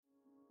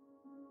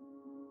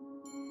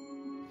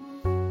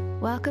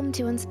Welcome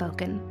to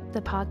Unspoken,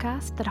 the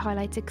podcast that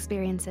highlights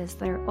experiences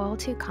that are all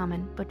too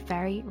common but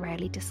very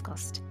rarely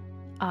discussed.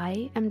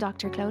 I am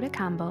Dr. Clodagh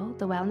Campbell,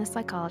 the wellness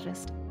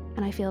psychologist,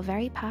 and I feel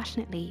very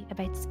passionately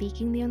about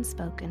speaking the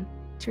unspoken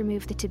to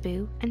remove the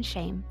taboo and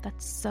shame that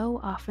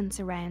so often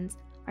surrounds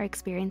our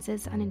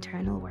experiences and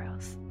internal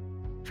worlds.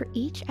 For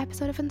each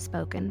episode of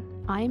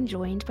Unspoken, I am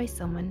joined by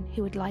someone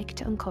who would like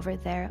to uncover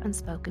their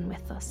unspoken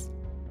with us,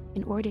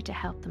 in order to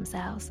help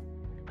themselves,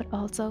 but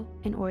also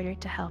in order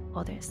to help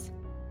others.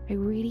 I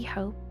really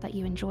hope that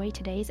you enjoy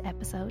today's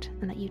episode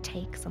and that you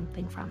take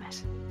something from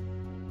it.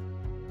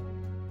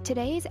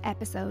 Today's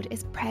episode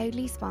is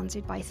proudly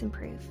sponsored by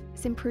Simprove.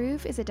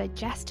 Simprove is a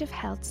digestive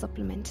health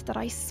supplement that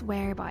I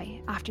swear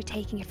by after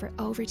taking it for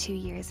over 2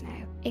 years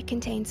now. It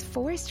contains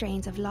 4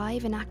 strains of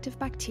live and active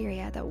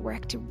bacteria that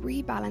work to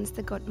rebalance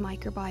the gut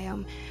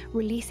microbiome,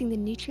 releasing the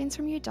nutrients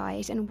from your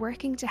diet and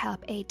working to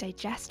help aid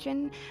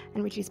digestion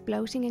and reduce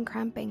bloating and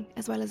cramping,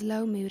 as well as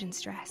low mood and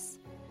stress.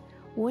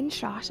 1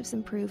 shot of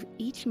Simprove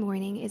each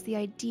morning is the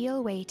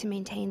ideal way to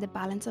maintain the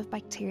balance of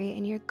bacteria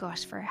in your gut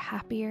for a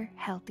happier,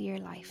 healthier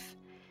life.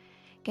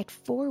 Get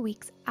 4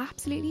 weeks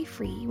absolutely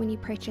free when you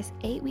purchase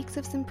 8 weeks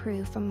of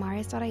Simprove from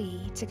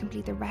Mars.ie to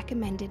complete the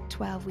recommended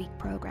 12-week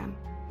program.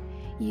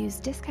 Use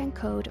discount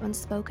code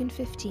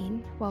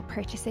UNSPOKEN15 while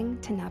purchasing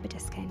to nab a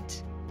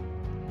discount.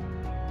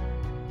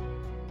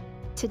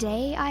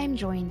 Today I am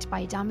joined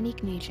by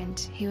Dominique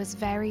Nugent, who has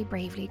very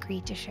bravely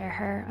agreed to share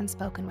her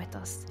unspoken with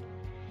us.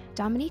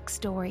 Dominique's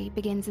story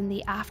begins in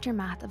the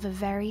aftermath of a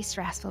very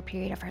stressful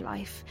period of her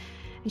life,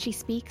 and she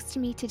speaks to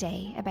me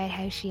today about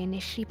how she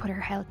initially put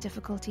her health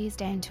difficulties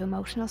down to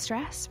emotional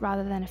stress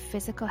rather than a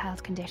physical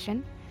health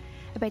condition,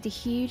 about the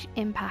huge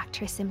impact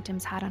her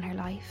symptoms had on her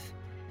life,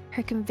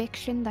 her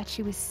conviction that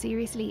she was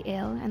seriously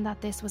ill and that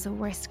this was a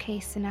worst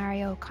case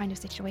scenario kind of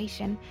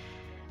situation,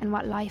 and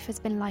what life has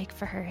been like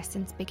for her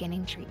since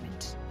beginning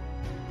treatment.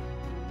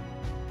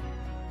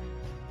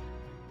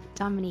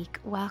 Dominique,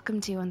 welcome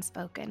to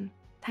Unspoken.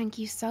 Thank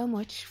you so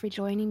much for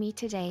joining me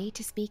today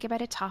to speak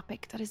about a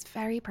topic that is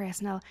very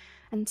personal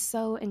and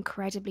so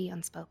incredibly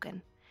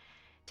unspoken.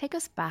 Take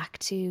us back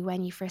to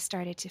when you first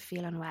started to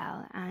feel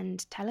unwell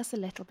and tell us a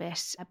little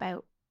bit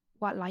about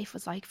what life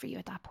was like for you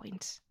at that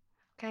point.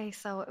 Okay,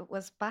 so it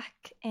was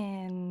back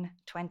in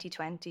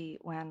 2020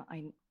 when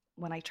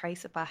I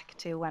trace it back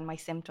to when my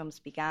symptoms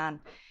began.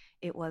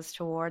 It was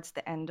towards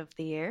the end of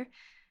the year.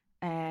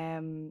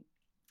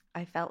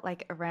 I felt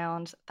like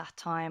around that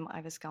time I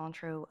was going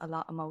through a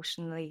lot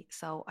emotionally,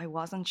 so I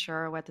wasn't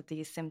sure whether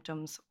these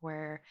symptoms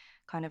were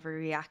kind of a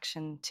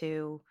reaction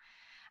to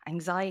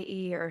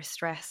anxiety or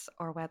stress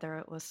or whether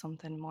it was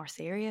something more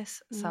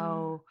serious.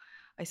 So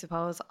I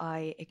suppose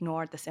I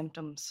ignored the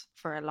symptoms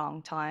for a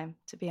long time,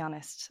 to be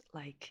honest,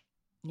 like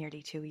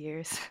nearly 2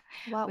 years.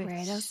 What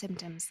were those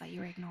symptoms that you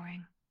were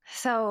ignoring?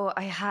 So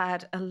I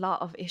had a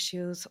lot of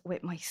issues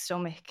with my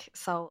stomach.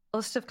 So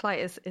ulcerative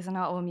colitis is an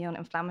autoimmune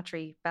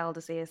inflammatory bowel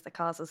disease that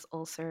causes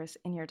ulcers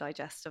in your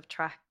digestive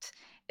tract.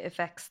 It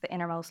affects the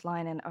innermost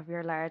lining of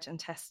your large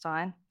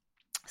intestine.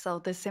 So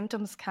the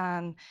symptoms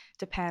can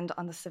depend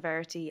on the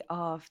severity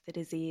of the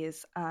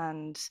disease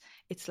and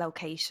its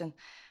location.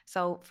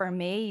 So for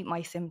me,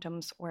 my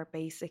symptoms were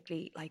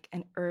basically like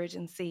an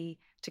urgency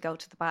to go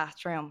to the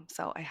bathroom.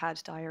 So I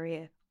had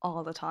diarrhea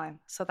all the time.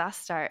 So that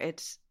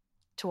started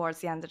towards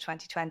the end of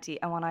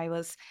 2020. And when I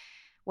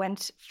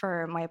went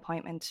for my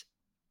appointment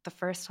the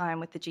first time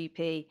with the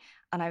GP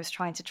and I was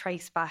trying to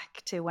trace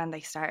back to when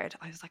they started,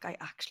 I was like, I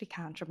actually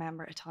can't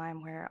remember a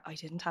time where I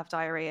didn't have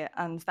diarrhea.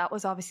 And that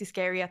was obviously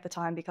scary at the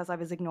time because I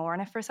was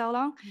ignoring it for so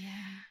long.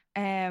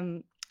 Yeah.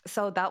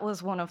 So that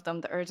was one of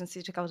them, the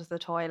urgency to go to the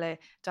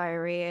toilet,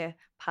 diarrhea,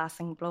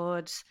 passing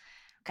blood.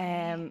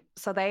 Okay.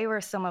 So they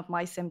were some of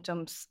my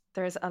symptoms.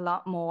 There's a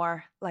lot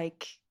more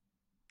like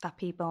that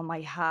people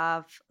might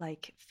have,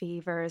 like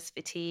fevers,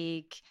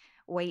 fatigue,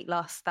 weight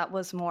loss. That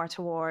was more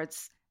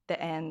towards the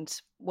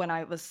end. When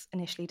I was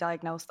initially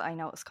diagnosed, I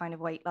noticed kind of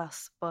weight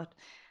loss, but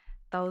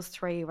those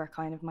 3 were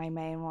kind of my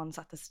main ones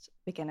at the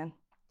beginning.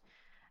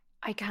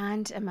 I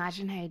can't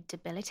imagine how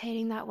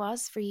debilitating that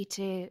was for you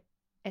to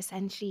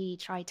essentially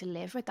try to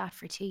live with that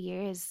for 2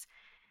 years.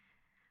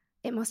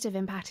 It must have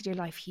impacted your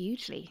life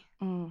hugely.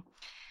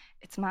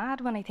 It's mad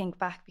when I think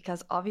back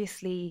because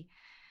obviously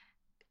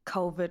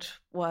COVID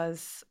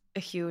was a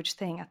huge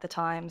thing at the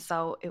time.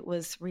 So it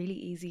was really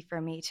easy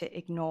for me to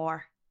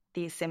ignore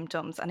these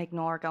symptoms and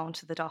ignore going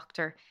to the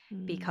doctor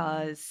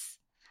because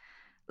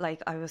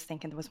like I was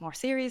thinking there was more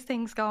serious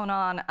things going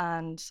on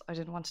and I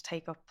didn't want to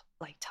take up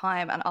like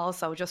time. And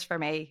also just for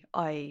me,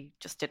 I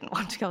just didn't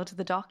want to go to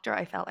the doctor.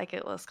 I felt like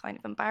it was kind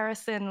of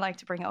embarrassing, like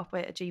to bring it up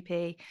with a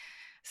GP.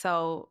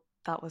 So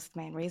that was the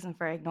main reason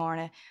for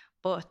ignoring it.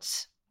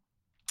 But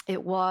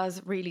it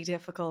was really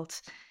difficult.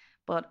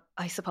 But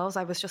I suppose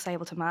I was just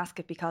able to mask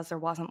it because there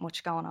wasn't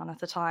much going on at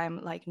the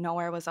time. Like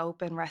nowhere was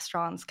open,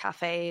 restaurants,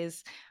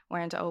 cafes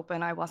weren't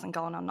open. I wasn't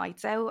going on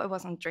nights out. I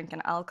wasn't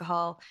drinking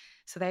alcohol.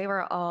 So they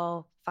were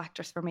all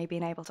factors for me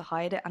being able to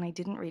hide it. And I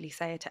didn't really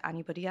say it to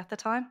anybody at the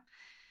time.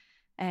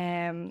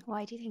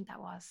 Why do you think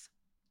that was?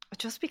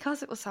 Just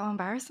because it was so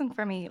embarrassing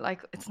for me.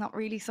 Like, it's not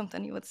really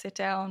something you would sit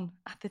down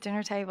at the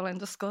dinner table and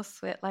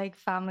discuss with like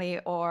family,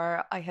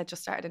 or I had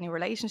just started a new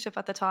relationship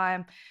at the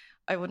time.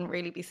 I wouldn't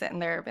really be sitting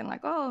there being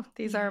like, oh,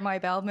 these are Yeah. my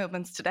bowel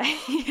movements today.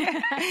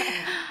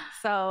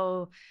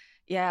 So,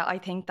 yeah, I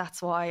think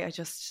that's why I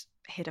just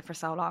hid it for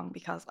so long,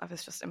 because I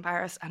was just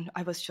embarrassed and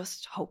I was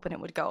just hoping it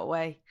would go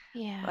away.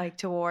 Yeah. Like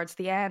towards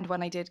the end,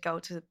 when I did go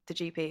to the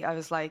GP, I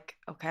was like,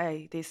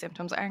 okay, these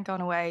symptoms aren't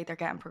going away. They're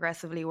getting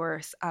progressively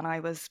worse. And I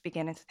was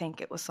beginning to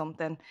think it was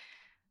something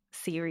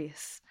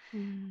serious.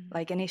 Mm.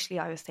 Like initially,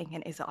 I was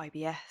thinking, is it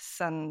IBS?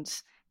 And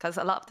because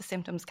a lot of the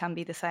symptoms can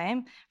be the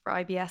same for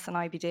IBS and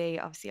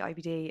IBD. Obviously,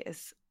 IBD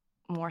is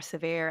more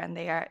severe and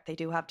they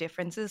do have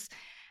differences.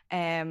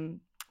 Um,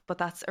 but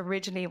that's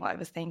originally what I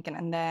was thinking.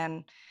 And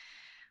then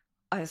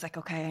I was like,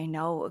 okay, I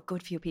know a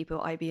good few people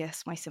with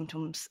IBS, my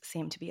symptoms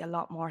seem to be a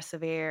lot more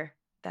severe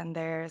than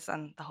theirs,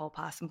 and the whole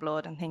passing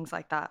blood and things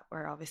like that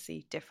were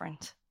obviously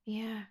different.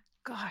 Yeah.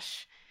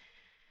 Gosh,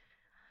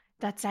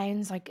 that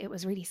sounds like it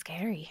was really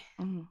scary.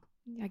 Mm,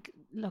 Like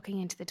looking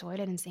into the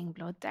toilet and seeing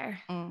blood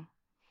there. mm,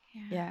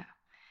 Yeah. yeah,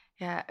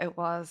 yeah, it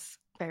was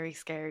very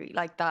scary.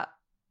 Like that,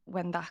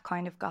 when that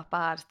kind of got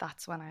bad,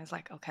 that's when I was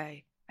like,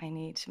 okay, I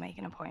need to make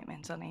an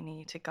appointment and I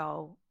need to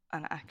go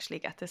and actually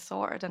get this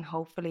sorted. And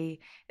hopefully,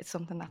 it's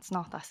something that's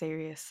not that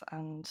serious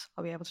and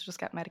I'll be able to just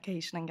get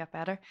medication and get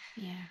better.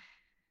 Yeah.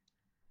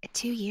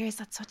 2 years,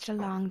 that's such a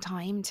long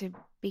time to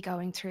be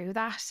going through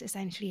that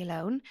essentially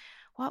alone.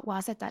 What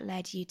was it that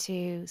led you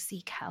to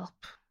seek help?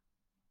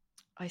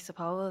 I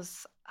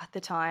suppose at the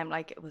time,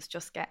 like it was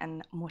just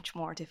getting much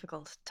more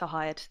difficult to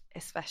hide,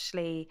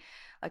 especially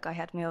like I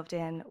had moved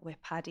in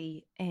with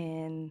Paddy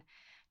in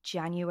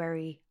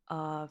January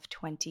of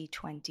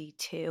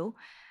 2022.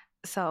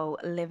 So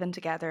living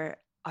together,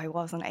 I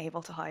wasn't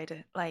able to hide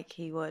it.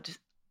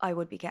 I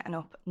would be getting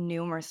up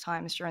numerous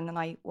times during the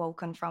night,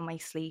 woken from my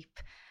sleep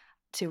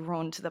to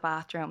run to the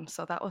bathroom.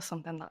 So that was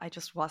something that I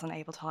just wasn't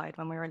able to hide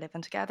when we were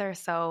living together.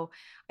 So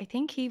I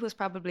think he was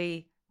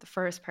probably the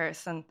first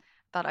person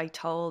that I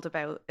told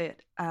about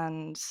it.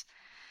 And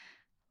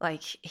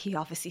like he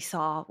obviously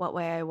saw what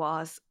way I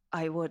was.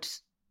 I would,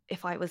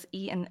 if I was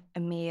eating a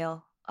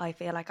meal, I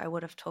feel like I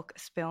would have took a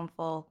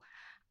spoonful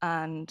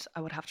and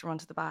I would have to run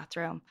to the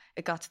bathroom.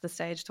 It got to the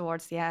stage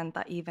towards the end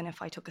that even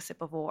if I took a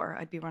sip of water,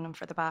 I'd be running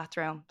for the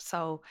bathroom.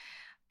 So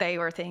they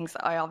were things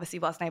that I obviously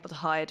wasn't able to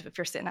hide. If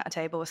you're sitting at a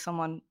table with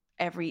someone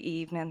every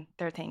evening,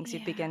 there are things you'd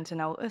Yeah. begin to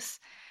notice.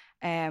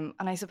 And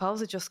I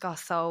suppose it just got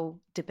so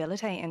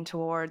debilitating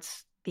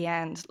towards the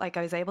end. Like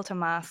I was able to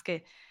mask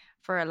it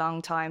for a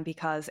long time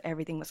because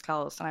everything was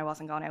closed and I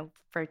wasn't going out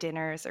for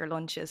dinners or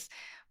lunches.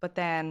 But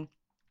then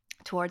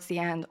towards the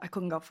end, I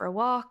couldn't go for a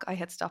walk. I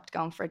had stopped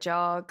going for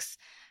jogs.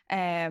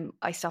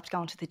 I stopped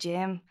going to the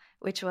gym,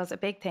 which was a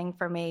big thing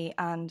for me,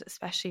 and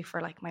especially for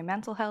like my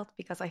mental health,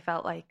 because I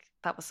felt like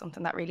that was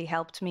something that really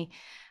helped me.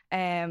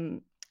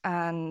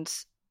 And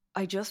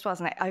I just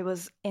wasn't. I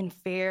was in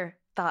fear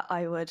that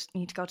I would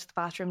need to go to the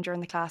bathroom during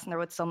the class, and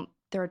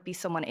there would be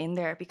someone in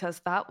there,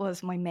 because that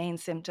was my main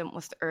symptom,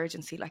 was the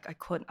urgency. Like I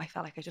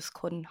felt like I just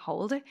couldn't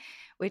hold it,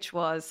 which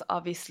was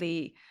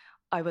obviously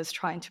I was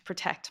trying to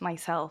protect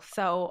myself.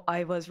 So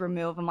I was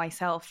removing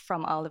myself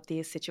from all of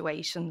these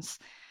situations.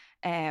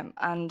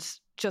 And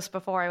just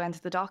before I went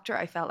to the doctor,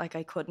 I felt like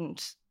I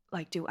couldn't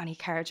like do any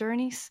car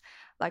journeys.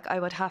 Like I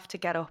would have to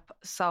get up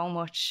so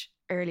much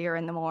earlier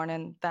in the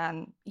morning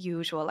than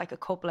usual, like a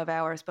couple of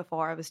hours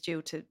before I was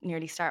due to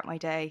nearly start my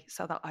day,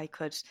 so that I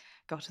could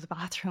go to the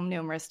bathroom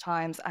numerous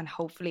times, and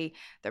hopefully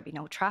there'd be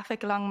no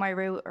traffic along my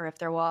route, or if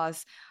there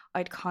was,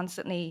 I'd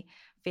constantly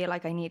feel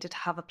like I needed to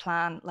have a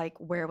plan, like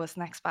where was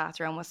the next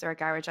bathroom? Was there a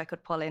garage I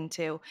could pull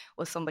into?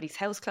 Was somebody's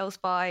house close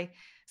by?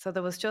 So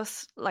there was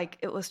just like,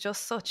 it was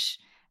just such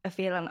a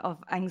feeling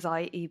of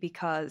anxiety,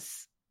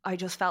 because I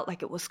just felt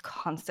like it was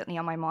constantly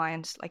on my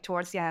mind. Like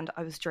towards the end,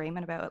 I was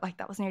dreaming about it. Like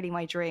that was nearly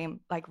my dream,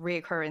 like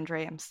reoccurring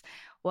dreams,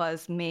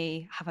 was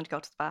me having to go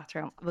to the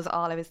bathroom. It was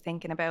all I was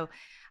thinking about.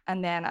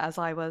 And then as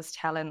I was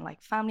telling like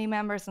family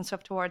members and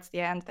stuff towards the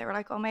end, they were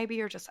like, oh, maybe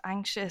you're just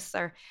anxious,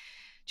 or,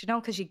 do you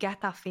know, because you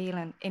get that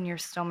feeling in your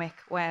stomach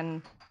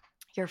when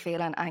you're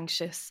feeling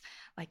anxious,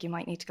 like you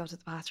might need to go to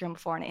the bathroom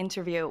before an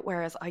interview.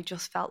 Whereas I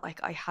just felt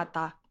like I had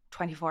that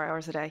 24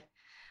 hours a day.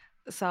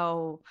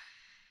 So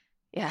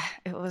yeah,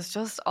 it was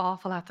just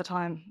awful at the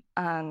time.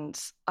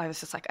 And I was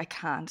just like, I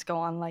can't go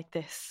on like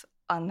this.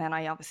 And then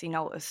I obviously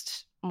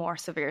noticed more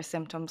severe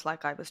symptoms,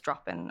 like I was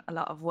dropping a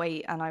lot of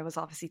weight. And I was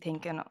obviously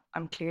thinking,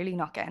 I'm clearly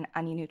not getting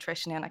any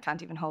nutrition in. I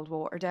can't even hold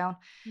water down.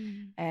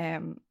 Mm.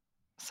 Um,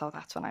 so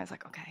that's when I was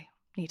like, okay,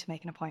 need to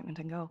make an appointment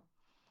and go.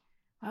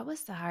 What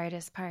was the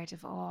hardest part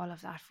of all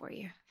of that for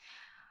you?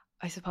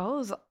 I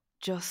suppose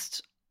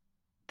just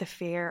the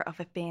fear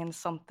of it being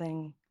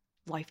something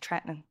life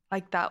threatening.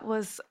 Like that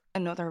was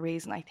another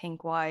reason I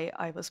think why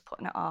I was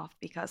putting it off,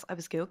 because I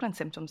was Googling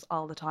symptoms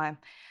all the time.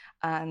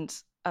 And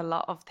a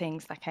lot of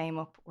things that came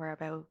up were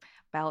about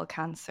bowel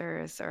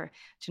cancers or,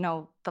 you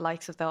know, the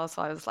likes of those.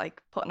 So I was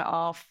like putting it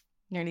off,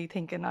 nearly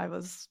thinking I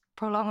was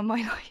prolonging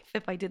my life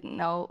if I didn't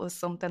know it was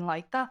something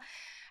like that.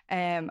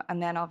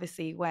 And then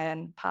obviously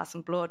when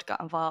passing blood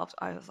got involved,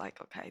 I was like,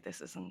 okay,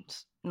 this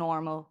isn't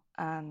normal.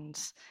 And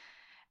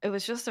it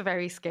was just a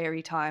very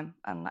scary time.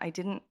 And I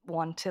didn't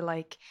want to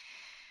like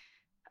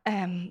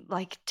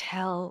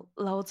tell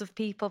loads of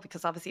people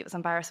because obviously it was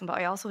embarrassing, but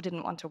I also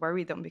didn't want to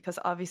worry them because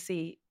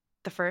obviously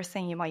the first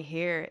thing you might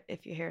hear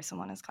if you hear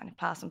someone is kind of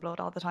passing blood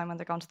all the time when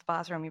they're going to the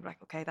bathroom, you're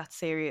like, okay, that's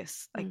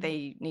serious. Like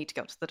they need to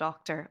go to the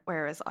doctor.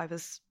 Whereas I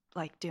was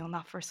like doing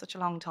that for such a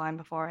long time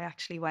before I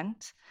actually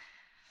went.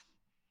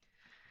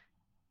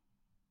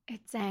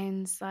 It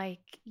sounds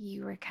like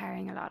you were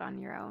carrying a lot on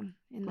your own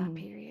in that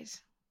period.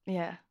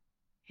 Yeah.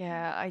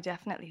 Yeah, I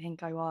definitely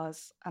think I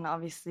was. And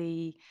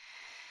obviously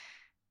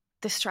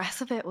the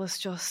stress of it was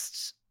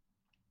just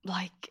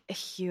like a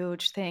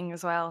huge thing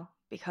as well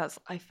because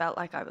I felt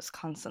like I was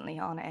constantly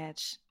on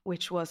edge,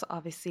 which was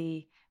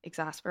obviously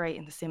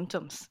exasperating the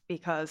symptoms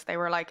because they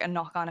were like a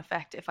knock-on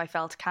effect. If I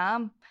felt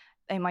calm,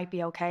 they might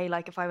be okay.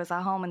 Like if I was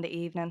at home in the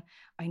evening,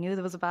 I knew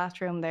there was a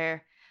bathroom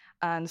there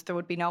and there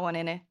would be no one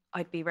in it,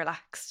 I'd be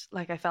relaxed.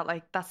 Like I felt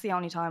like that's the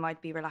only time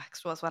I'd be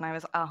relaxed was when I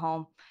was at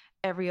home.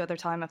 Every other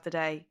time of the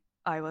day,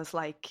 I was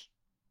like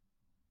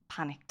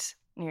panicked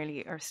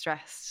nearly or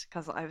stressed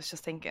because I was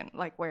just thinking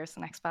like, where's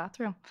the next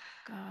bathroom?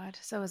 God.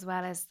 So as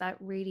well as that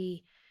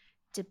really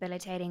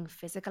debilitating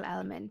physical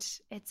element,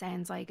 it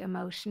sounds like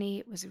emotionally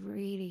it was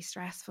really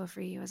stressful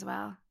for you as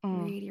well.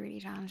 Really, really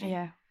challenging.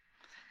 Yeah.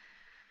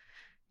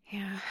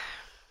 Yeah.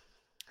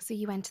 So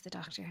you went to the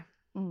doctor.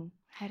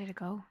 How did it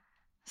go?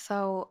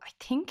 So I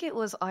think it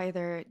was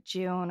either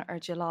June or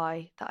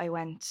July that I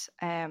went.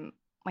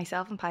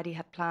 Myself and Paddy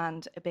had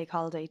planned a big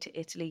holiday to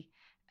Italy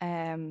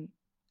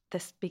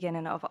this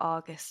beginning of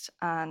August.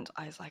 And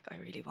I was like, I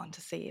really want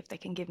to see if they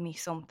can give me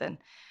something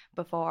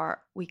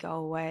before we go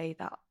away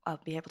that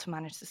I'll be able to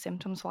manage the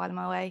symptoms while I'm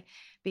away.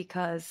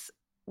 Because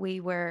we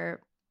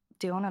were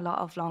doing a lot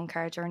of long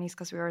car journeys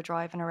because we were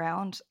driving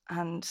around.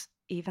 And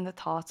even the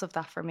thoughts of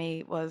that for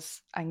me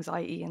was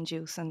anxiety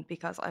inducing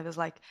because I was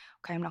like,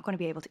 okay, I'm not going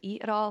to be able to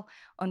eat at all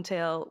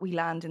until we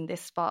land in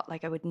this spot.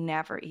 Like I would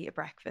never eat a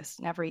breakfast,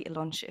 never eat a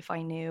lunch if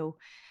I knew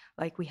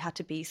like we had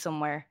to be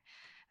somewhere.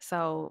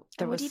 So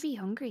there would was. you be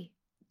hungry?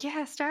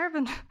 Yeah,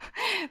 starving.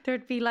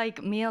 There'd be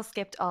like meals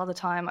skipped all the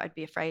time. I'd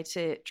be afraid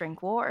to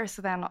drink water.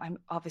 So then I'm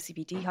obviously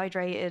be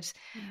dehydrated.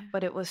 Yeah.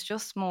 But it was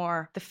just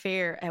more the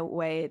fear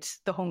outweighed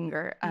the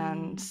hunger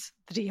and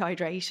the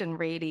dehydration,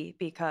 really,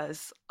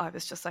 because I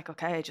was just like,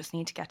 okay, I just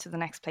need to get to the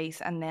next place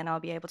and then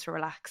I'll be able to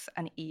relax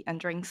and eat and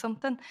drink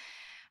something.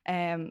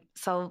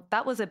 So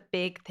that was a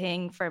big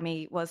thing for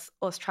me was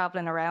us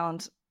traveling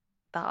around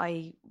that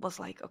I was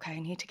like, okay, I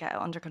need to get it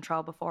under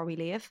control before we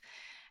leave.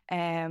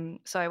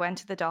 So I went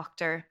to the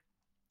doctor.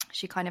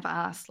 She kind of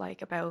asked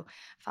like about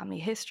family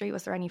history.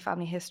 Was there any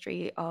family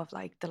history of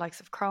like the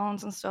likes of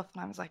Crohn's and stuff?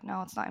 And I was like,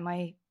 no, it's not in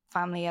my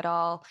family at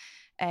all.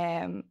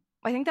 I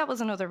think that was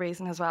another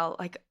reason as well.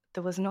 Like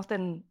there was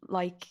nothing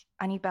like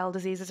any bowel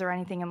diseases or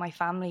anything in my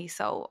family.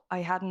 So I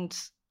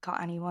hadn't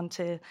got anyone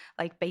to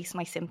like base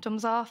my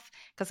symptoms off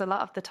because a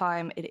lot of the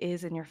time it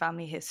is in your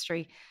family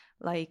history.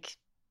 Like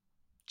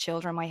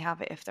children might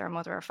have it if their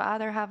mother or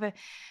father have it.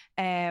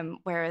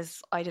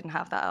 Whereas I didn't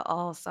have that at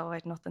all, so I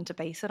had nothing to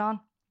base it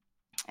on.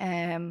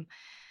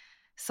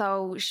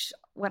 So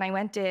when I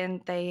went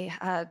in, they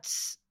had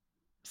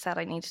said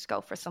I needed to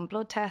go for some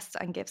blood tests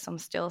and give some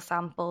stool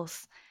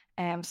samples.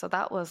 So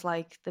that was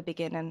like the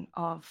beginning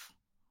of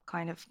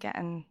kind of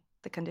getting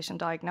the condition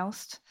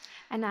diagnosed.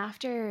 And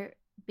after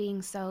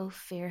being so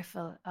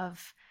fearful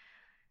of,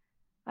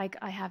 like,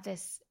 I have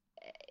this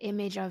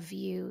image of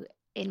you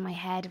in my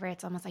head where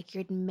it's almost like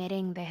you're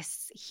admitting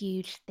this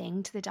huge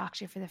thing to the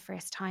doctor for the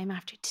first time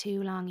after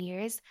 2 long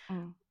years.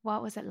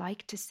 What was it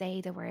like to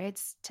say the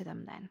words to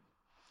them then?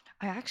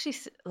 I actually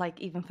like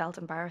even felt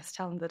embarrassed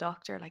telling the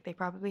doctor. Like they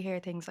probably hear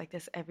things like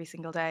this every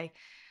single day,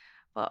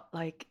 but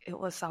like it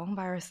was so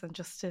embarrassing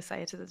just to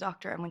say it to the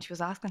doctor. And when she was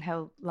asking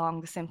how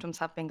long the symptoms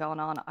have been going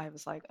on, I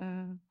was like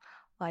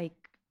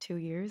 2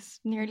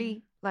 years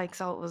nearly. Like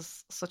so it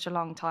was such a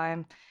long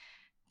time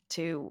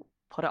to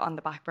put it on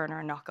the back burner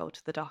and not go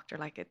to the doctor.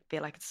 Like it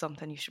feel like it's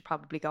something you should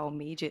probably go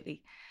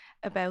immediately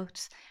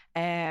about.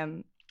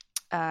 And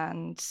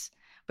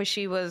but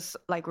she was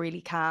like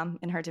really calm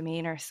in her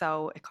demeanor,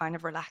 so it kind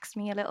of relaxed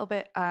me a little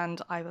bit.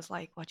 And I was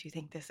like, what do you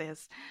think this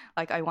is?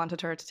 Like I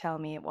wanted her to tell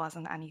me it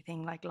wasn't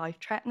anything like life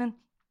threatening.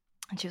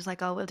 And she was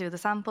like, oh, we'll do the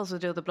samples, we'll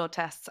do the blood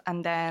tests,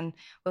 and then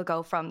we'll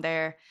go from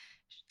there.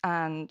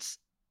 And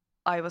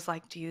I was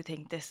like, do you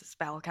think this is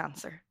bowel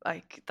cancer?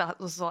 Like, that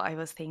was what I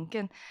was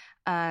thinking.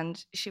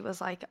 And she was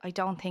like, I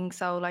don't think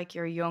so. Like,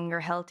 you're young,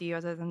 you're healthy,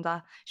 other than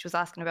that. She was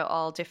asking about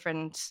all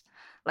different,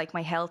 like,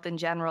 my health in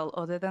general,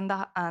 other than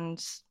that. And,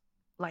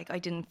 like, I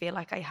didn't feel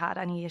like I had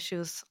any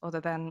issues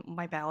other than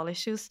my bowel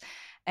issues.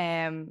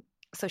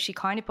 So she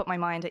kind of put my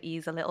mind at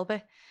ease a little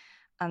bit.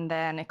 And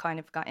then it kind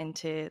of got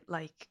into,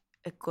 like,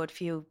 a good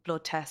few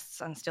blood tests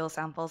and stool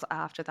samples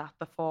after that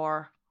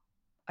before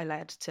I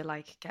led to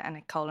like getting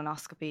a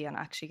colonoscopy and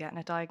actually getting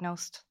it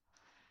diagnosed.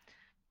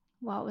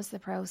 What was the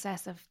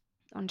process of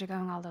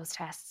undergoing all those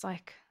tests?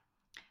 Like,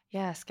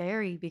 Yeah,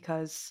 scary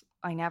because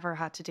I never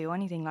had to do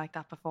anything like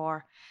that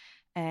before.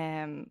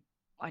 Um,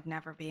 I'd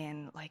never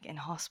been like in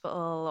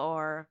hospital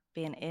or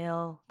been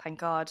ill, thank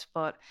God.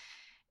 But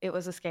it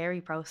was a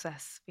scary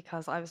process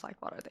because I was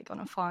like, what are they going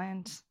to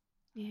find?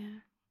 yeah,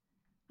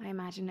 I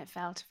imagine you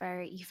felt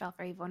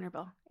very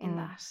vulnerable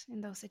Mm.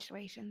 in those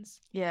situations.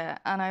 Yeah,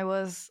 and I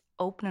was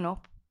opening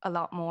up a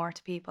lot more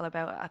to people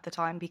about it at the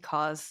time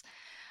because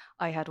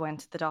I had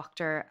went to the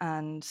doctor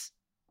and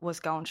was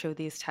going through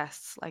these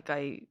tests. Like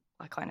I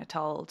kind of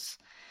told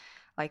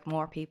like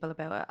more people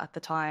about it at the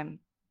time,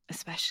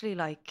 especially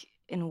like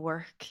in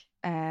work.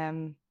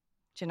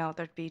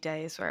 There'd be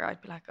days where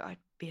I'd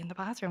be in the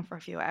bathroom for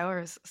a few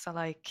hours. So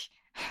like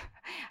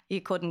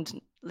you couldn't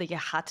like you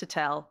had to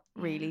tell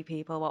Yeah, really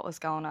people what was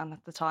going on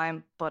at the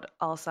time, but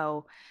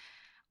also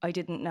I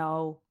didn't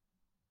know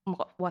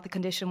what the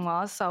condition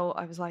was. So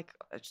I was like,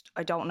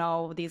 I don't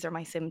know. These are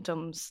my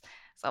symptoms.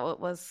 So it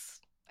was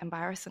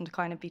embarrassing to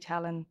kind of be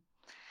telling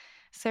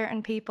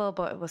certain people,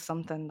 but it was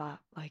something that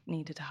like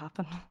needed to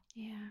happen.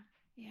 yeah,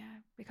 yeah,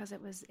 because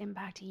it was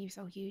impacting you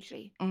so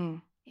hugely.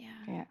 Mm,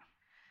 Yeah. yeah.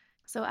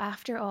 So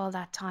after all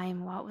that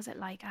time, what was it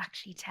like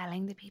actually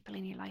telling the people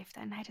in your life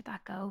then? How did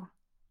that go?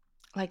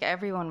 Like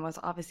everyone was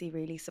obviously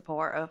really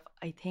supportive.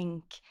 I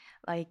think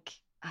like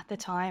at the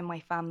time my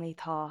family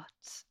thought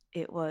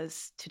it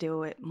was to do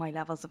with my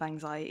levels of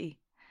anxiety.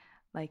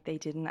 Like they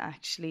didn't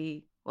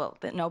actually, well,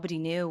 that nobody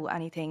knew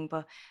anything,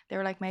 but they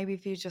were like, maybe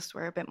if you just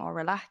were a bit more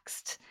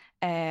relaxed,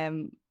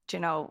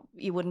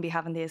 you wouldn't be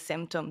having these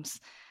symptoms.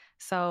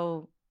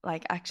 So,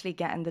 like, actually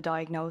getting the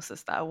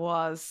diagnosis that it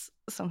was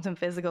something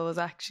physical was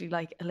actually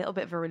like a little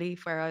bit of a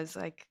relief where I was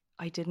like,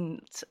 I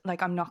didn't,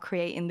 like, I'm not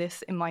creating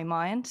this in my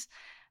mind.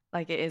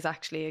 Like, it is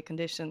actually a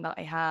condition that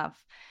I have.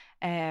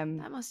 Um,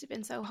 That must have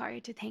been so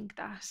hard to think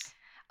that.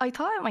 I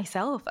thought it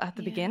myself at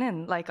the Yeah.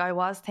 beginning. Like I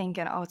was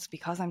thinking, oh, it's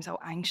because I'm so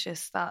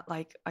anxious that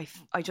like I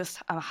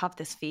have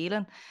this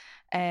feeling.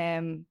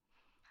 Um,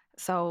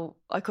 so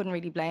I couldn't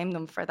really blame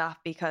them for that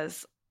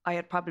because I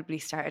had probably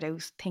started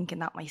out thinking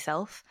that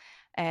myself.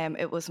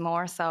 It was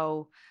more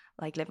so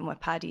like living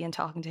with Paddy and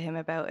talking to him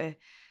about it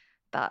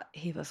that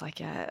he was like,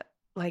 yeah,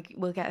 like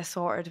we'll get it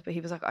sorted. But he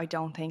was like, I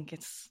don't think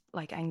it's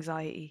like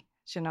anxiety.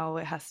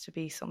 It has to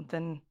be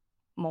something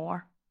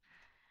more.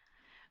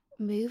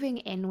 Moving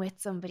in with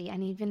somebody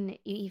and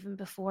even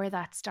before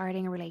that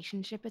starting a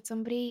relationship with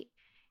somebody,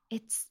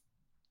 it's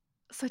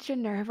such a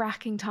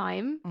nerve-wracking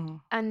time. Mm,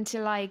 And to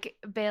like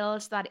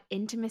build that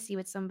intimacy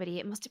with somebody,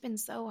 it must have been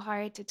so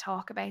hard to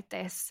talk about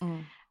this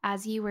mm,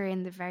 as you were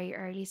in the very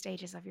early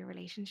stages of your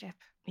relationship.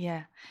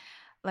 yeah.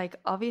 Like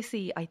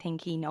obviously I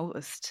think he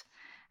noticed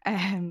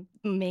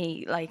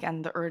me like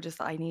and the urges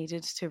that I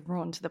needed to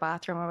run to the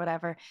bathroom or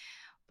whatever.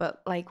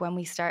 But like when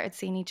we started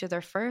seeing each other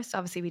first,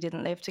 obviously we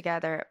didn't live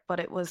together, but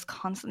it was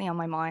constantly on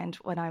my mind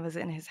when I was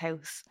in his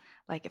house.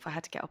 Like if I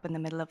had to get up in the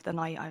middle of the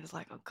night, I was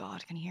like, oh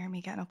God, can you hear me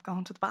getting up,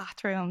 going to the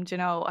bathroom? Do you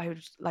know, I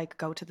would like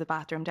go to the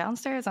bathroom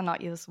downstairs and not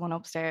use the one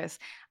upstairs.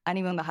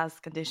 Anyone that has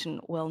the condition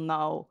will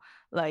know,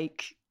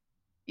 like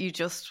you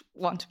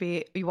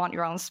want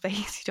your own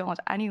space. You don't want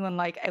anyone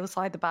like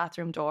outside the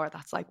bathroom door.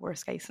 That's like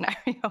worst case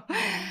scenario.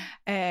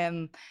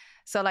 um,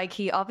 so like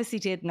he obviously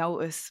did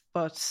notice,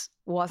 but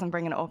wasn't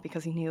bringing it up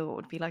because he knew it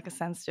would be like a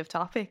sensitive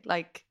topic.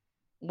 Like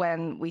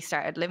when we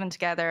started living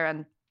together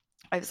and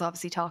I was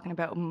obviously talking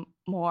about him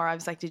more. I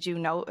was like, "Did you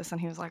notice?" And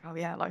he was like, "Oh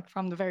yeah, like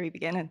from the very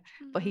beginning."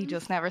 But he Mm-hmm.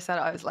 just never said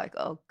it. I was like,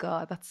 "Oh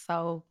God, that's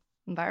so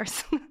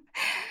embarrassing."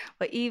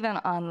 But even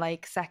on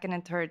like second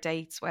and third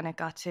dates, when it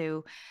got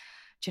to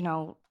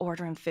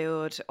ordering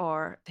food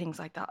or things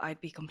like that,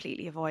 I'd be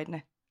completely avoiding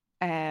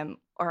it.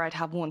 Or I'd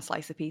have one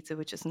slice of pizza,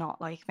 which is not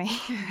like me,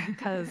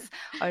 because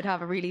I'd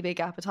have a really big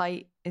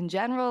appetite in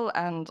general,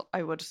 and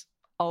I would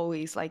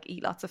always like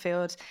eat lots of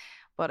food.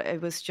 But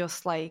it was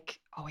just like,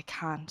 oh, I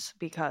can't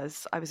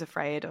because I was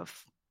afraid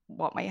of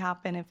what might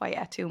happen if I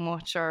ate too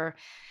much, or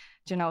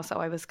so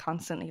I was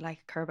constantly like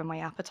curbing my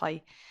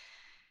appetite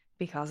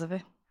because of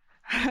it.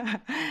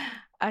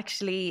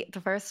 Actually,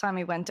 the first time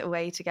we went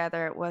away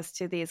together was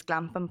to these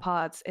glamping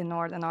pods in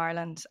Northern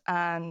Ireland.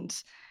 And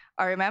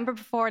I remember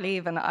before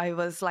leaving, I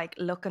was like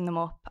looking them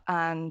up,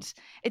 and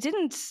it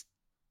didn't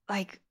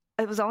like,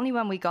 it was only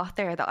when we got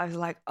there that I was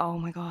like, oh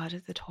my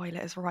God, the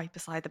toilet is right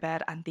beside the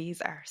bed, and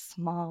these are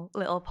small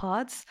little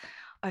pods.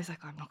 I was like,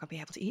 I'm not going to be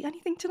able to eat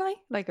anything tonight.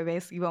 Like, I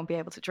basically won't be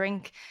able to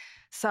drink.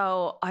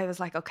 So I was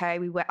like, okay,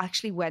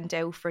 actually went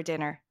out for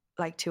dinner,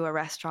 like to a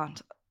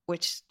restaurant,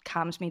 which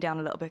calmed me down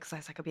a little bit because I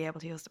was like, I'll be able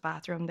to use the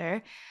bathroom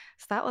there.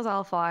 So that was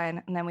all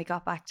fine. And then we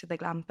got back to the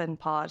glamping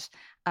pod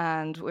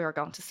and we were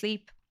going to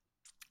sleep.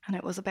 And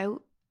it was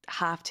about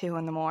 2:30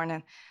 in the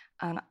morning.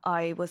 And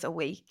I was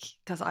awake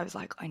because I was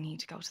like, I need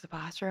to go to the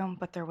bathroom.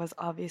 But there was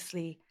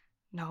obviously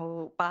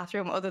no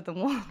bathroom other than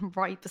one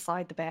right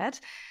beside the bed.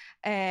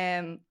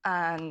 And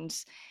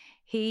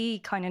he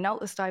kind of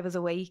noticed I was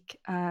awake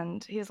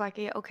and he was like,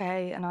 yeah,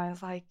 okay. And I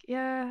was like,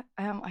 yeah,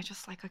 I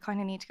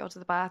kind of need to go to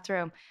the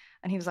bathroom.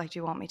 And he was like, do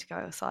you want me to go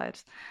outside?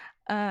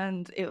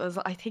 And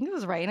I think it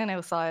was raining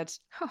outside.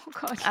 Oh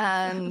God.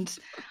 And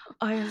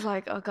I was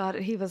like, oh God.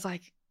 He was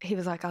like,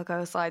 I'll go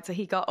outside. So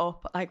he got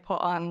up, like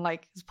put on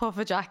like his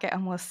puffer jacket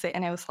and was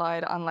sitting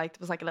outside on like,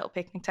 there was like a little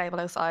picnic table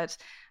outside.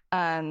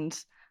 And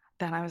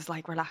then I was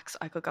like, relax,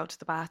 I could go to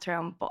the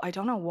bathroom. But I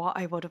don't know what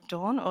I would have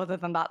done other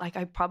than that. Like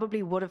I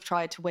probably would have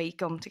tried to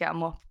wake him to get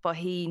him up, but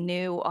he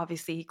knew,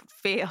 obviously he could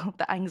feel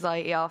the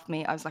anxiety off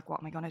me. I was like, what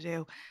am I going to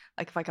do?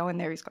 Like if I go in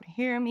there, he's going to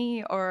hear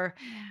me, or,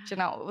 you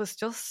know, it was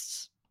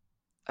just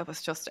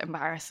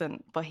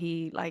embarrassing. But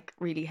he like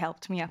really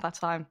helped me at that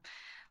time,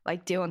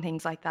 like doing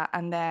things like that.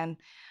 And then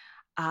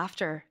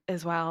after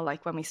as well,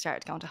 like when we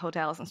started going to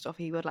hotels and stuff,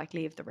 he would like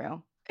leave the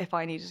room. If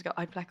I needed to go,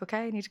 I'd be like,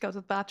 okay, I need to go to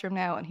the bathroom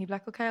now. And he'd be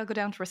like, okay, I'll go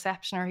down to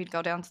reception, or he'd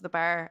go down to the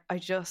bar.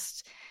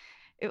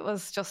 It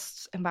was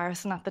just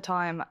embarrassing at the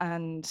time.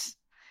 And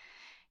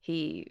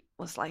he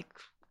was like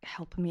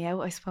helping me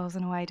out, I suppose,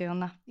 in a way, doing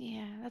that.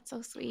 Yeah, that's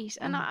so sweet.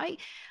 And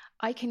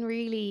I can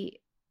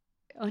really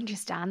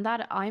understand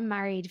that. I'm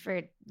married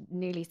for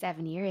nearly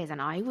 7 years,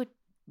 and I would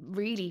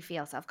really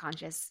feel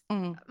self-conscious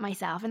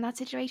myself in that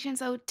situation.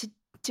 So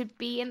to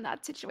be in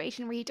that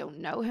situation where you don't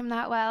know him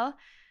that well,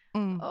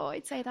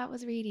 I'd say that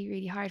was really,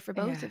 really hard for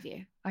both of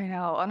you. I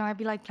know. And I'd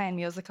be like playing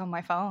music on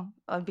my phone.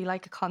 I'd be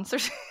like a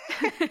concert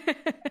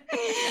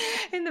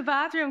in the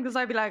bathroom, because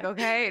I'd be like,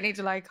 okay, I need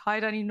to like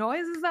hide any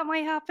noises that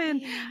might happen.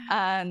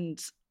 Yeah.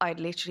 And I'd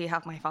literally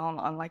have my phone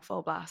on like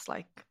full blast,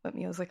 like with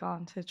music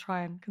on, to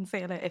try and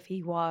conceal it if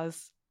he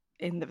was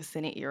in the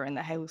vicinity or in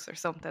the house or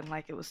something.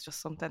 Like it was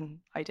just something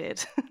I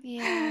did.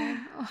 Yeah.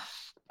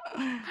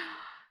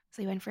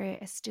 So you went for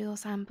a stool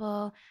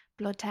sample,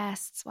 blood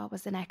tests. What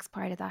was the next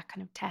part of that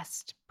kind of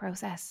test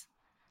process?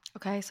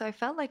 Okay, so I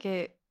felt like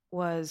it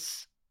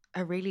was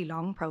a really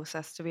long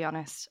process, to be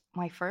honest.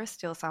 My first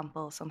stool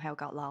sample somehow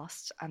got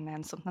lost, and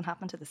then something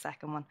happened to the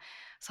second one.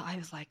 So I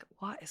was like,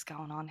 what is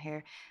going on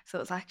here? So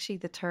it was actually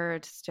the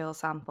third stool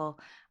sample,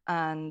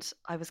 and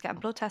I was getting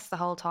blood tests the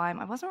whole time.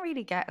 I wasn't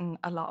really getting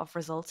a lot of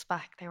results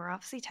back. They were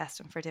obviously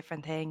testing for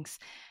different things.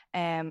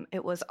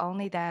 It was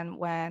only then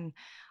when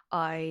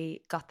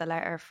I got the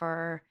letter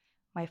for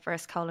my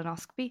first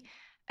colonoscopy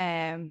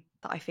that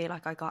I feel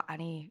like I got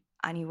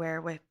anywhere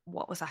with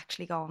what was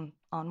actually going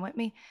on with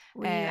me.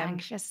 Were you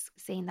anxious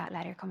seeing that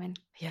letter come in?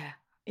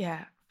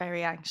 Yeah,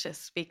 very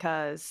anxious,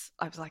 because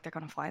I was like, they're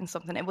going to find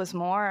something. It was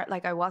more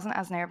like I wasn't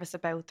as nervous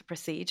about the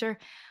procedure.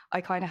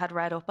 I kind of had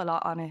read up a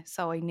lot on it,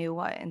 so I knew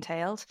what it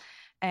entailed.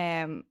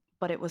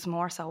 But it was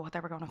more so what they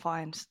were going to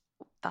find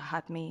that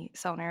had me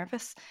so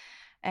nervous.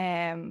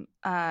 And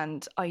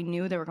I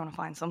knew they were going to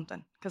find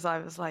something, because I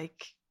was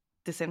like,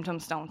 the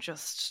symptoms don't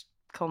just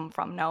come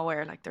from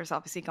nowhere. Like there's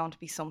obviously going to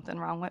be something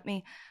wrong with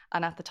me.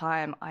 And at the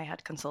time I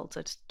had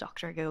consulted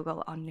Dr.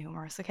 Google on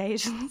numerous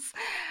occasions.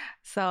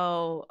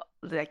 So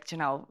like, you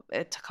know,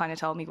 it kind of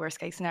told me worst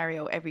case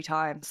scenario every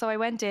time. So I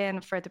went in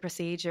for the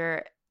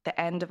procedure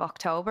the end of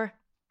October,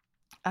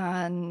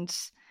 and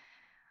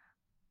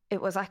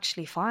it was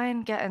actually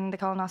fine getting the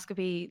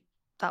colonoscopy.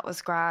 That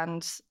was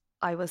grand.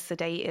 I was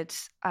sedated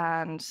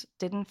and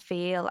didn't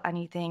feel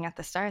anything at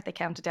the start. They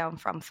counted down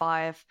from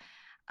 5.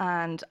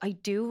 And I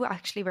do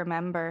actually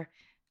remember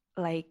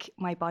like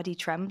my body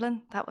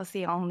trembling. That was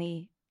the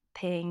only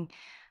thing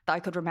that I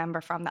could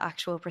remember from the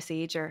actual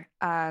procedure.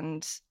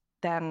 And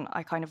then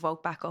I kind of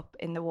woke back up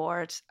in the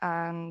ward,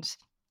 and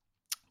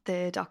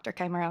the doctor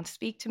came around to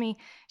speak to me.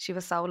 She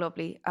was so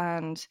lovely.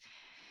 And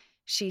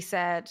she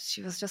said,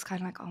 she was just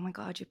kind of like, oh my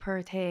God, you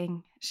poor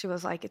thing. She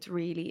was like, it's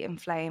really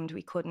inflamed.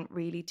 We couldn't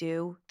really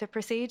do the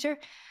procedure.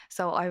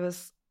 So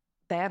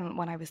then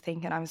when I was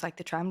thinking, I was like,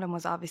 the trembling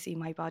was obviously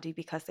my body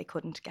because they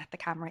couldn't get the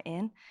camera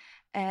in.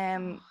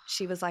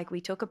 She was like,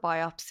 we took a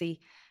biopsy.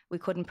 We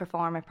couldn't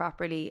perform it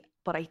properly,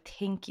 but I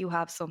think you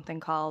have something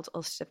called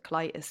ulcerative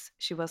colitis.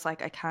 She was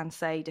like, I can't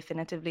say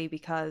definitively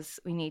because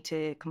we need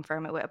to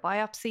confirm it with a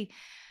biopsy.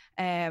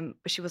 But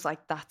she was like,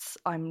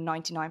 I'm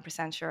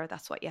 99% sure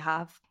that's what you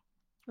have.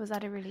 Was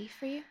that a relief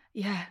for you?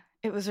 Yeah,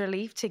 it was a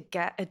relief to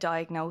get a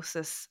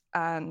diagnosis,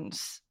 and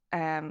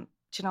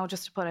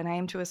just to put a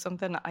name to it,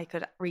 something I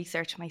could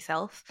research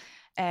myself.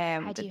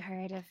 Had you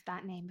heard of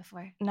that name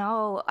before?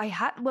 No, I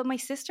had. Well, my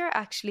sister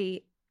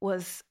actually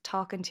was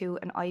talking to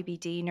an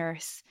IBD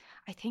nurse.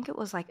 I think it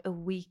was like a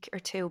week or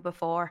two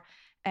before.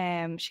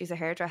 She's a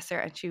hairdresser,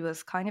 and she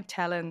was kind of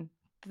telling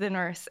the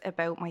nurse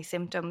about my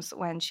symptoms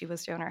when she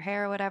was doing her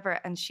hair or whatever,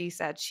 and she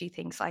said she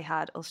thinks I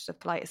had ulcerative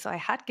colitis. So I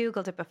had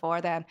Googled it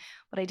before then,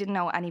 but I didn't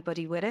know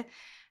anybody with it.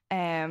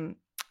 And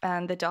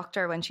the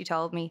doctor, when she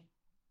told me,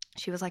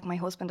 she was like, my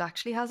husband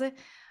actually has it.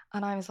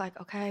 And I was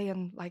like, okay,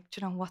 and like,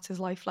 do you know, what's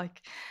his life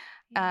like?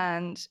 Yeah.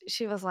 And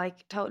she was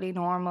like, totally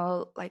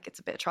normal, like it's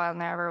a bit of trial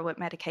and error with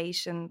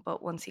medication,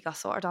 but once he got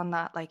sorted on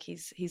that, like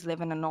he's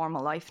living a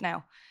normal life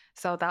now.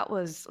 So that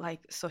was like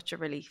such a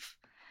relief.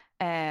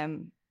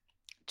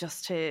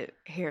 Just to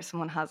hear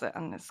someone has it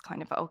and is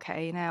kind of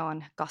okay now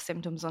and got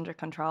symptoms under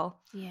control.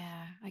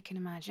 Yeah, I can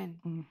imagine.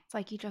 It's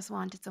like you just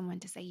wanted someone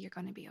to say you're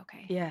going to be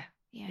okay. Yeah.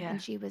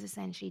 And she was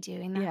essentially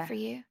doing that for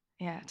you.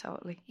 Yeah,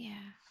 totally. Yeah.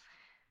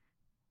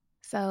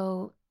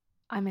 So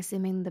I'm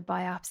assuming the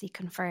biopsy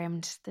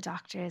confirmed the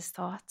doctor's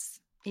thoughts.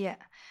 Yeah.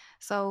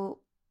 So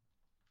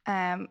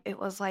it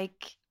was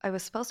like I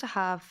was supposed to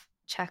have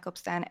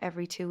checkups then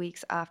every 2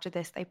 weeks after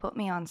this. They put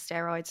me on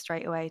steroids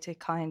straight away to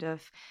kind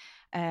of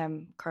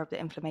curb the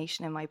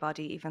inflammation in my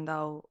body, even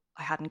though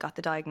I hadn't got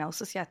the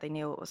diagnosis yet. They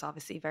knew it was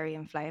obviously very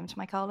inflamed,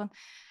 my colon.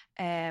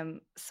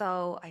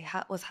 So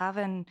I was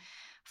having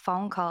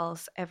phone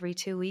calls every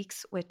 2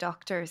 weeks with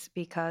doctors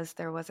because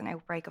there was an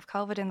outbreak of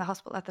COVID in the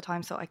hospital at the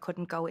time, so I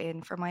couldn't go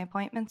in for my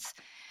appointments.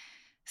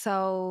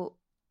 So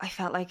I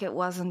felt like it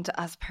wasn't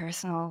as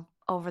personal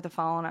over the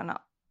phone, and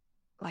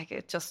like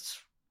it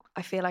just,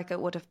 I feel like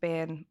it would have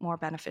been more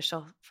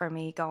beneficial for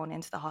me going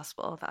into the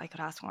hospital that I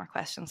could ask more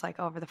questions. Like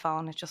over the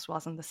phone, it just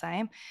wasn't the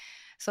same.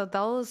 So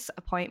those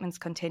appointments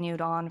continued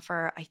on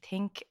for, I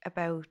think,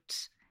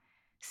 about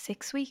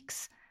 6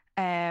 weeks.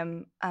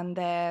 And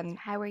then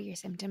How were your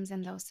symptoms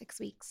in those 6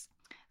 weeks?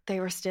 they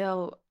were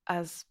still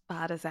as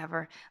bad as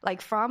ever.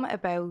 Like from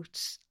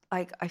about,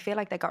 like, I feel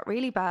like they got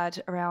really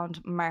bad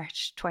around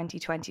March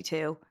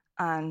 2022.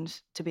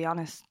 And to be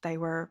honest, they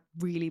were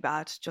really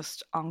bad,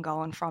 just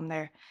ongoing from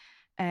there.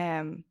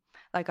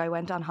 Like I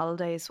went on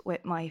holidays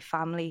with my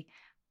family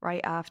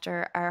right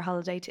after our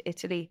holiday to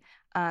Italy,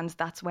 and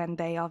that's when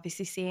they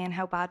obviously seen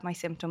how bad my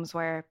symptoms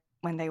were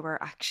when they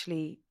were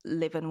actually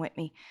living with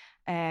me.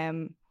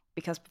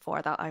 Because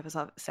before that I was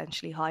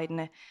essentially hiding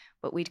it.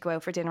 But we'd go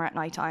out for dinner at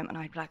night time and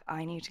I'd be like,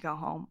 I need to go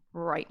home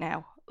right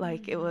now.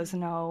 Like it was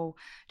no,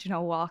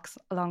 walks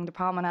along the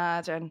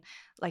promenade, and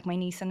like my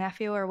niece and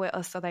nephew are with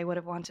us, so they would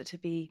have wanted to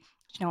be,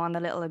 on the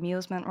little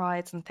amusement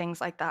rides and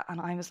things like that.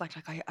 And I was like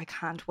I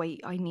can't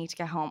wait. I need to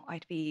get home.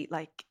 I'd be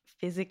like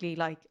physically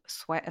like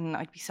sweating.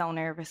 I'd be so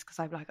nervous because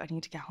I'd be like, I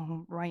need to get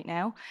home right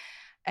now.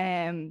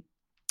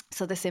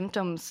 So the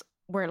symptoms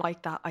were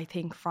like that, I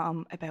think,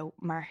 from about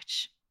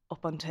March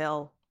up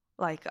until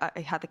like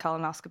I had the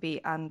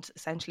colonoscopy, and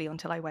essentially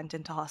until I went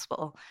into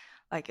hospital.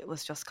 Like it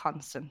was just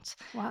constant.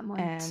 What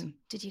month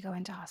did you go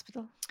into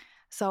hospital?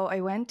 So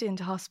I went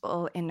into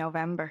hospital in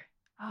November.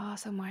 Oh,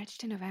 so March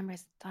to November,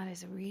 that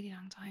is a really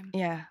long time.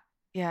 Yeah,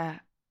 yeah.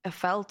 It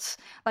felt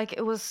like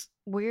it was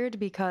weird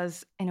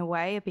because in a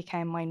way it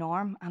became my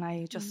norm, and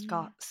I just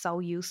got so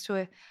used to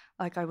it.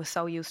 Like I was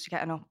so used to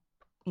getting up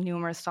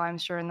numerous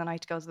times during the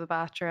night to go to the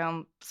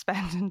bathroom,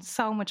 spending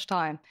so much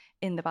time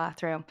in the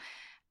bathroom,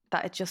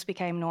 that it just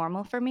became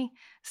normal for me.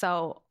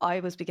 So I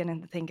was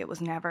beginning to think it was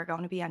never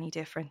going to be any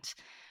different.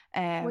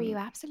 Were you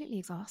absolutely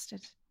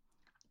exhausted?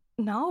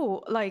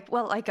 No, like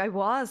I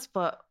was,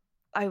 but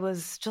I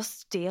was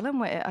just dealing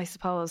with it, I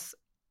suppose.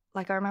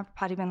 Like I remember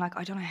Patty being like,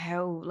 I don't know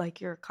how like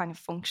you're kind of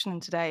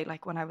functioning today,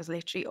 like when I was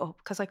literally up,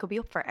 because I could be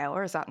up for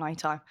hours at night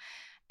time.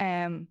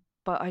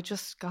 But I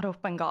just got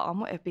up and got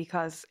on with it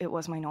because it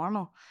was my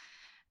normal.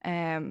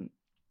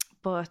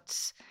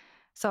 But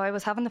so I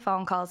was having the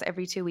phone calls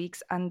every 2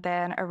 weeks, and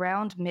then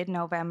around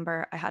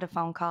mid-November, I had a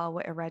phone call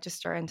with a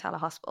registrar in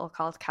telehospital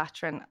called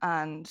Catherine,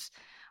 and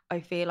I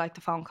feel like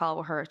the phone call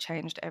with her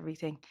changed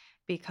everything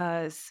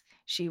because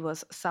she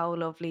was so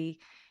lovely.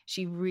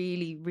 She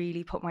really,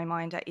 really put my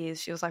mind at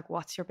ease. She was like,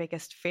 "What's your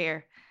biggest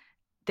fear?"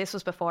 This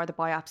was before the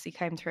biopsy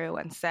came through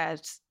and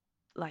said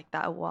like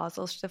that it was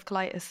ulcerative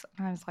colitis.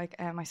 And I was like,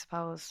 I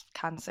suppose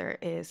cancer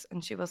is.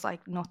 And she was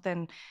like,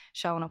 nothing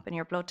showing up in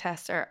your blood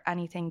test or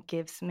anything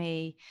gives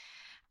me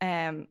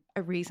a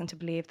reason to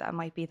believe that it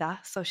might be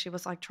that. So she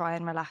was like, try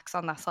and relax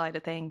on that side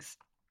of things.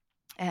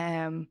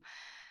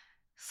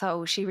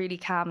 So she really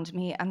calmed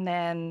me. And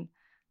then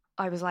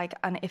I was like,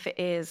 and if it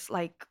is,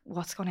 like,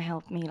 what's going to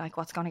help me? Like,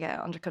 what's going to get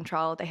it under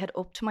control? They had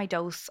upped my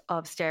dose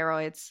of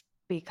steroids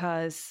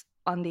because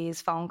on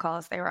these phone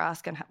calls, they were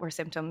asking, were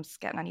symptoms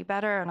getting any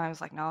better? And I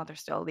was like, no, they're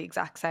still the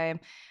exact same.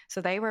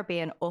 So they were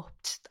being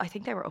upped. I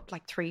think they were upped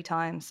like 3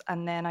 times.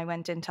 And then I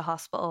went into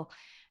hospital.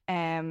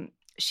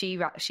 She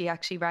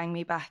actually rang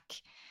me back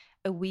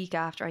a week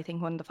after, I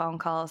think, one of the phone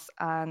calls.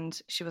 And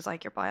she was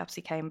like, your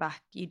biopsy came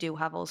back. You do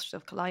have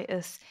ulcerative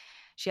colitis.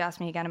 She asked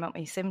me again about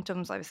my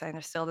symptoms. I was saying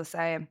they're still the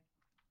same.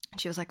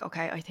 She was like,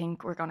 okay, I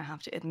think we're going to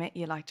have to admit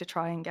you like to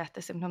try and get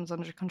the symptoms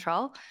under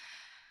control.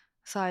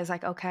 So I was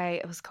like, okay,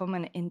 it was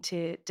coming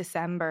into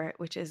December,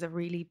 which is a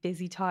really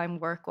busy time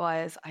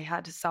work-wise. I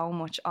had so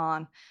much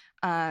on,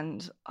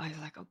 and I was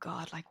like, oh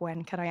God, like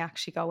when can I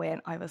actually go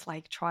in? I was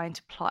like trying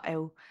to plot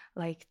out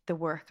like the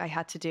work I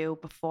had to do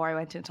before I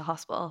went into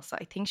hospital. So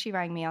I think she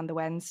rang me on the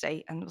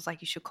Wednesday and was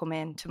like, you should come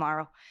in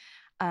tomorrow.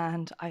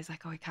 And I was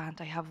like, oh, I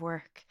can't, I have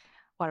work.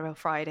 What about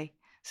Friday?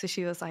 So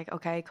she was like,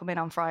 okay, come in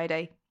on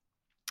Friday.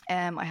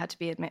 I had to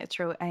be admitted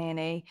through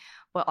A&E,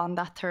 but on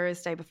that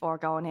Thursday before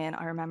going in,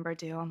 I remember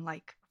doing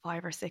like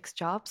 5 or 6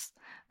 jobs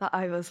that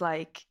I was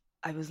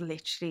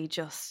literally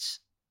just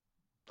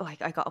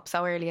like, I got up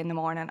so early in the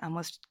morning and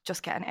was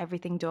just getting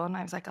everything done.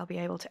 I was like, I'll be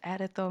able to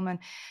edit them and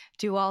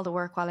do all the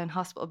work while in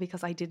hospital,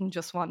 because I didn't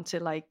just want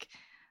to like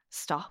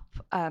stop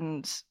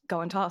and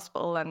go into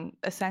hospital. And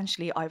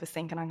essentially I was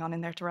thinking I'm going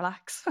in there to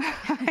relax.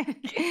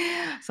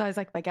 So I was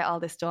like, if I get all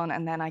this done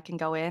and then I can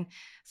go in.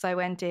 So I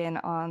went in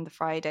on the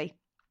Friday.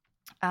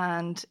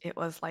 And it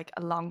was like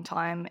a long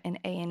time in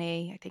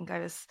A&E. I think I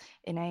was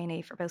in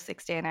A&E for about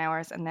 16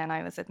 hours, and then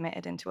I was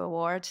admitted into a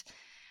ward.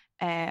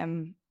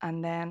 And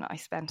then I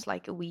spent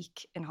like a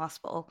week in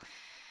hospital.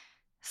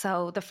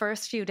 So the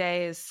first few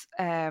days,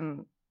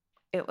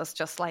 it was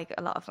just like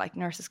a lot of like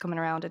nurses coming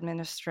around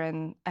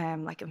administering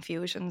like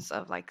infusions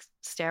of like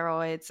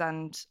steroids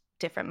and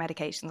different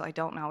medications. I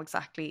don't know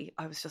exactly.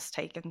 I was just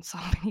taking so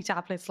many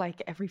tablets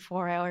like every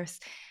 4 hours.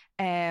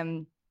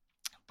 Um,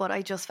 but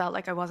I just felt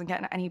like I wasn't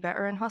getting any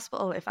better in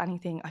hospital. If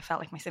anything, I felt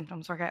like my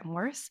symptoms were getting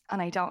worse.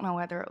 And I don't know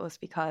whether it was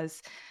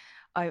because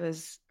I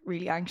was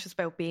really anxious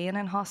about being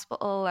in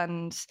hospital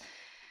and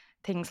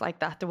things like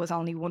that. There was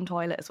only one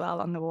toilet as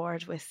well on the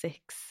ward with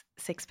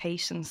six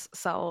patients.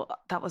 So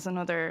that was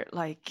another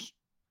like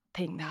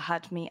thing that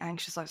had me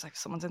anxious. I was like,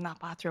 someone's in that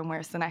bathroom,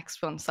 where's the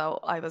next one? So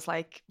I was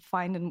like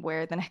finding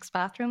where the next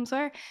bathrooms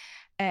were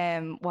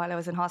while I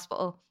was in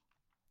hospital.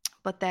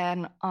 But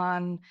then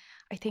on,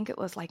 I think it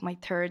was like my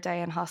third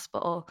day in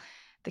hospital,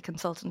 the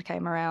consultant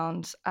came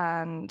around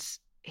and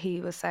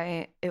he was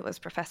saying, it was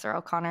Professor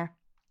O'Connor.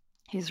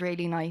 He's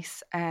really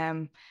nice.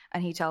 And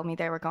he told me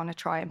they were going to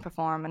try and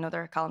perform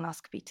another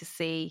colonoscopy to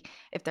see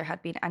if there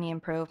had been any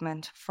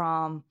improvement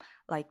from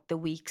like the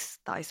weeks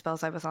that I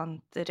suppose I was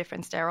on the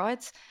different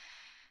steroids.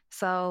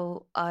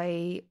 So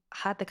I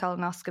had the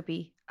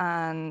colonoscopy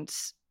and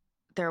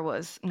there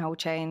was no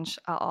change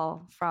at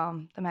all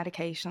from the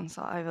medication.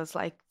 So I was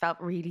like, felt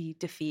really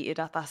defeated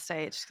at that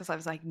stage because I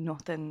was like,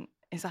 nothing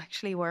is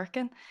actually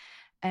working.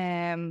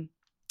 Um,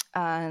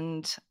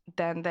 and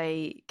then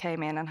they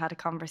came in and had a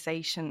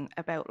conversation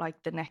about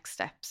like the next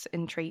steps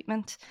in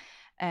treatment.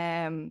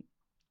 Um,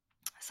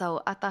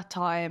 so at that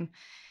time,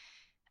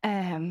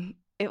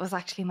 it was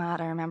actually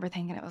mad. I remember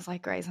thinking it was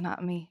like Grey's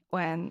Anatomy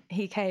when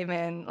he came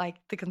in, like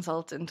the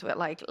consultant with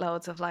like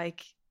loads of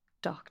like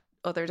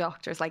other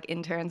doctors, like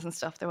interns and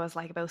stuff. There was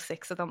like about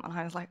 6 of them, and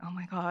I was like, oh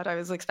my god, I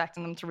was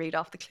expecting them to read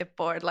off the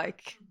clipboard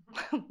like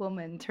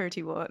woman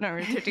 31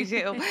 or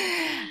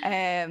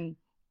 32.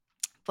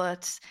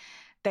 But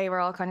they were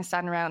all kind of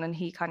standing around and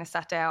he kind of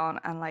sat down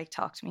and like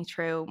talked to me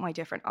through my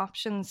different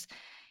options.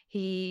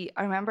 I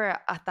remember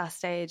at that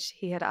stage,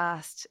 he had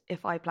asked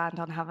if I planned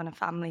on having a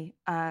family.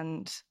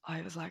 And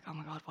I was like, oh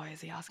my God, why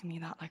is he asking me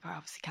that? Like, I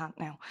obviously can't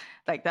now.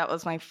 Like, that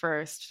was my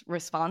first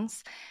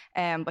response.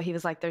 But he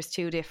was like, there's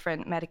 2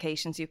 different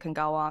medications you can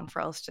go on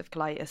for ulcerative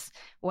colitis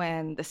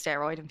when the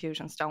steroid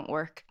infusions don't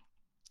work.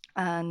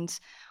 And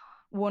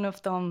one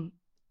of them,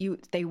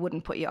 they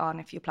wouldn't put you on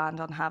if you planned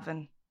on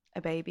having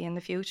a baby in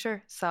the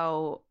future.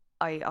 So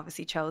I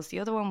obviously chose the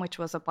other one, which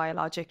was a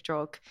biologic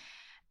drug.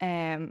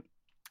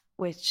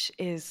 Which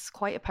is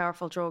quite a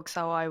powerful drug.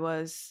 So I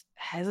was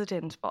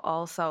hesitant, but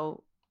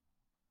also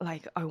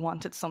like I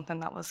wanted something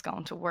that was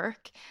going to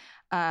work.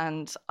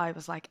 And I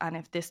was like, and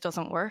if this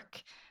doesn't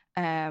work,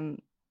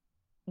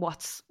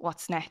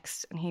 what's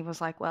next? And he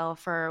was like, well,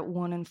 for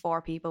 1 in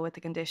 4 people with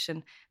the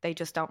condition, they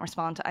just don't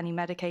respond to any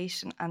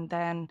medication. And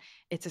then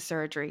it's a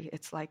surgery.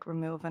 It's like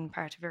removing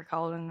part of your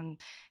colon and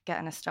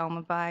getting a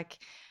stoma bag.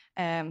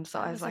 So That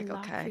I was like, a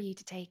lot okay. for you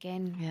to take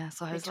in. Yeah.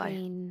 So I was like,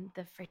 between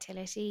the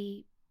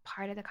fertility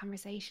part of the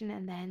conversation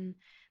and then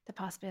the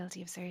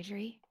possibility of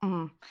surgery.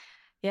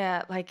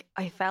 Yeah, like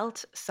I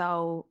felt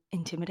so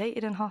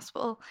intimidated in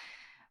hospital.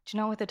 Do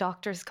you know, with the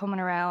doctors coming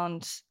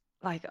around,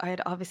 like I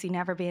had obviously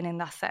never been in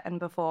that setting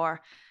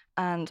before,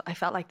 and I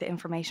felt like the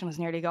information was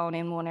nearly going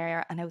in one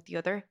ear and out the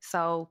other.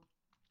 So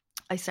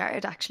I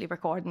started actually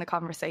recording the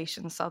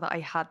conversations so that I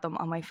had them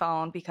on my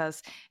phone,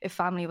 because if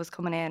family was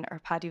coming in or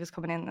Paddy was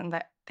coming in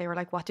and they were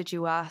like, what did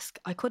you ask?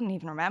 I couldn't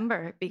even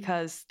remember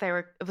because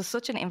it was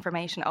such an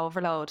information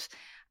overload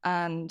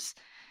and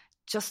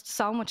just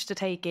so much to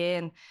take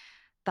in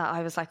that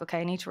I was like, okay,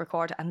 I need to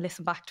record it and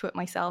listen back to it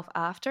myself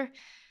after.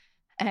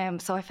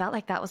 So I felt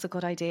like that was a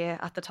good idea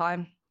at the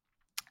time.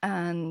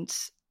 And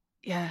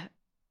yeah,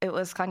 it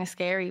was kind of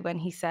scary when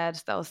he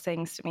said those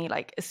things to me.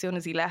 Like as soon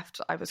as he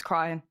left, I was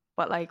crying.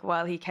 But like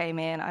while he came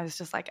in, I was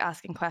just like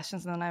asking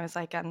questions. And then I was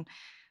like, and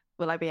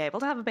will I be able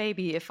to have a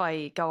baby if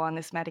I go on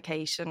this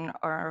medication,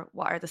 or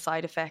what are the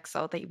side effects?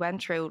 So they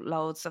went through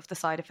loads of the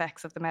side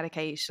effects of the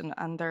medication,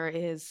 and there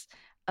is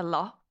a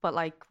lot. But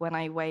like when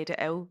I weighed it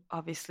out,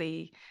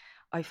 obviously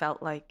I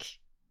felt like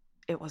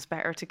it was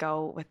better to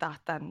go with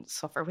that than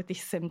suffer with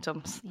these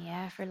symptoms.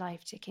 Yeah, for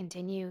life to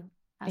continue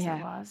as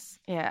it was.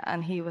 Yeah,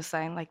 and he was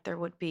saying like there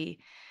would be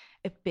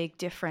a big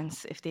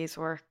difference if these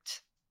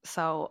worked.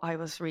 So I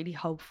was really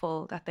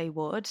hopeful that they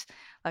would.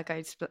 Like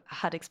I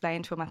had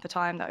explained to him at the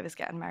time that I was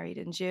getting married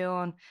in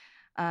June.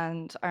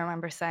 And I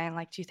remember saying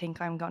like, do you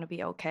think I'm going to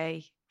be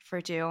okay for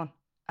June?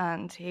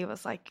 And he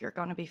was like, you're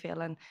going to be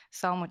feeling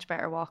so much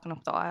better walking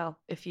up the aisle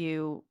if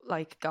you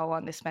like go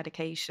on this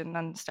medication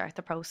and start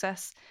the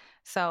process.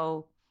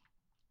 So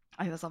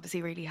I was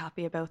obviously really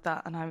happy about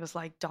that. And I was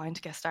like dying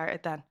to get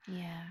started then.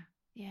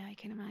 Yeah, I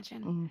can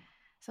imagine.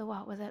 So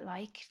what was it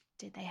like?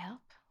 Did they help?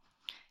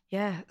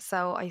 Yeah,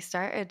 so I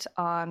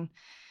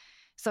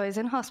was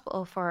in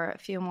hospital for a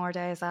few more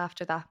days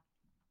after that.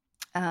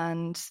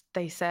 And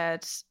they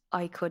said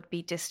I could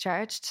be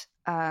discharged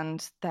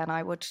and then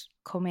I would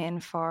come in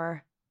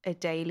for a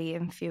daily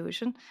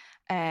infusion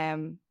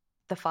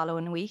the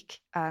following week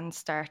and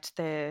start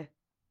the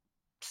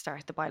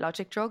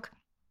biologic drug.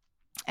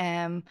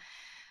 Um,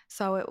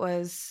 so it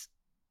was,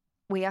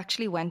 we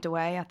actually went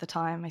away at the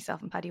time.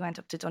 Myself and Paddy went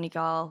up to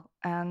Donegal,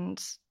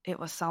 and it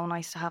was so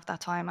nice to have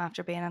that time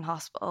after being in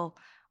hospital.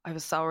 I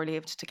was so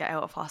relieved to get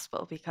out of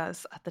hospital,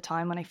 because at the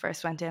time when I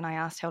first went in, I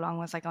asked how long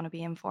was I going to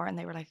be in for, and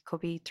they were like, it could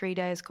be 3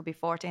 days, could be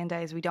 14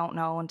 days. We don't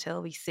know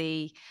until we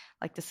see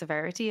like the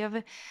severity of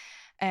it.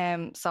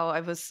 So I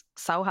was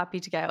so happy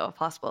to get out of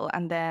hospital,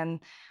 and then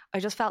I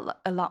just felt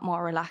a lot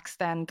more relaxed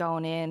then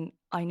going in.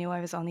 I knew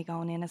I was only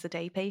going in as a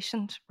day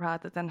patient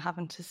rather than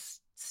having to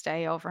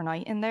stay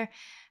overnight in there.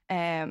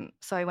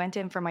 So I went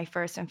in for my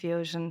first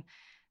infusion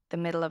the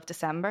middle of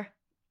December,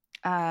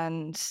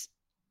 and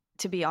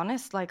to be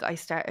honest, like I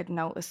started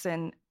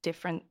noticing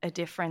a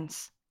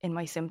difference in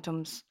my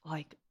symptoms,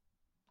 like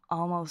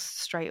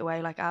almost straight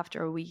away. Like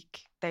after a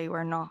week, they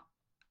were not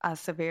as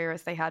severe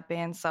as they had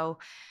been. So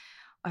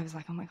I was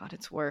like, oh my God,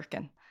 it's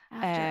working.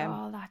 After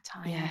all that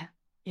time. Yeah.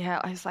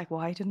 Yeah, I was like,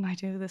 why didn't I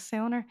do this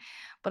sooner?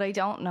 But I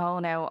don't know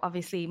now.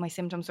 Obviously, my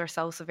symptoms were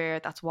so severe.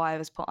 That's why I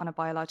was put on a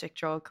biologic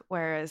drug.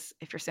 Whereas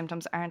if your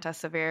symptoms aren't as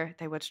severe,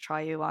 they would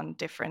try you on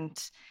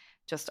different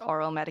just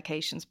oral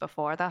medications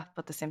before that.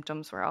 But the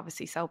symptoms were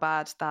obviously so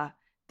bad that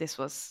this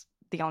was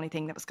the only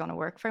thing that was going to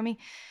work for me.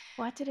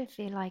 What did it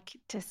feel like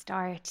to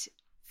start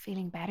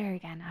feeling better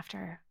again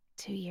after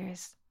 2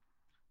 years?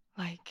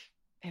 Like,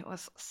 it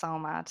was so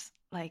mad.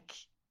 Like,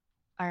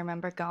 I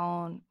remember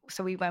going,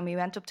 so when we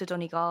went up to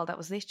Donegal, that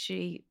was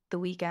literally the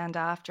weekend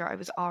after, I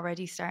was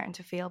already starting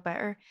to feel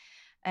better.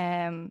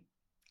 And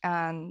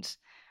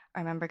I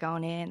remember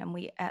going in and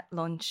we ate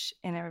lunch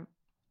in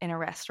a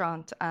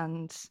restaurant,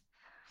 and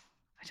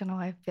I don't know,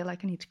 I feel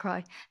like I need to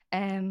cry.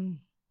 And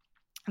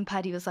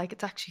Paddy was like,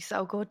 it's actually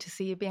so good to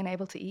see you being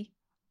able to eat.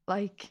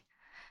 Like,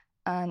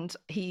 and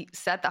he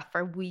said that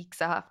for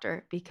weeks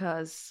after,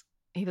 because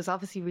he was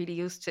obviously really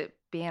used to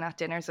being at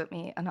dinners with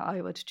me, and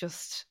I would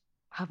just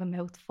have a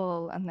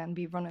mouthful and then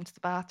be running to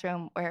the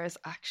bathroom, whereas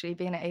actually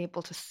being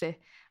able to sit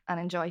and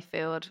enjoy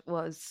food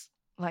was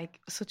like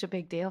such a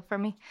big deal for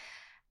me.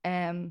 So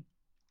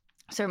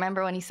I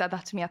remember when he said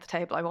that to me at the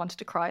table, I wanted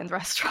to cry in the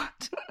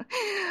restaurant.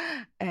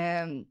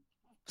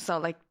 So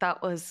like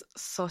that was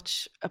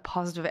such a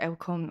positive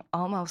outcome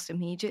almost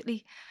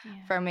immediately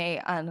for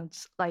me. And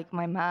like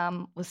my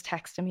mom was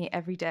texting me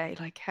every day,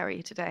 like, how are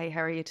you today?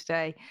 How are you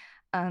today?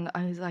 And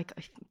I was like,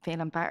 I'm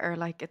feeling better.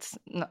 Like it's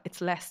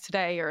less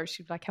today. Or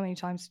she'd be like, how many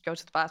times did you go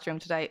to the bathroom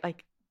today?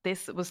 Like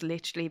this was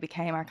literally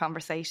became our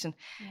conversation.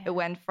 It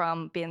went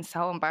from being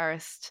so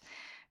embarrassed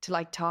to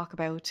like talk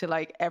about to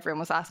like everyone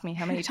was asking me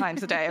how many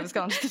times a day I was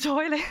going to the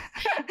toilet.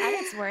 At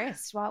its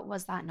worst, what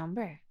was that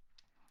number?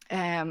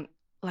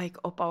 Like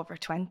up over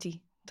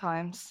 20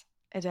 times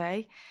a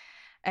day.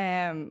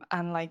 And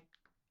like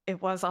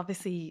it was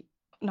obviously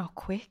not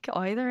quick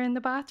either in the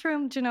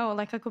bathroom. Do you know,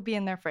 like I could be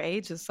in there for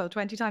ages. So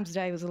 20 times a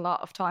day was a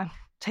lot of time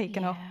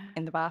taken up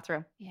in the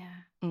bathroom. Yeah.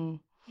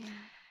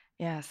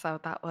 So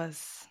that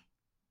was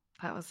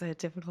a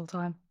difficult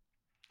time.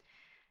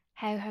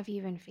 How have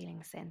you been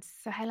feeling since?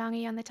 So how long are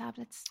you on the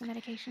tablets, the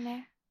medication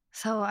now?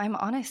 So I'm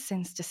on it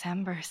since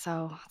December.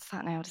 So what's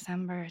that now?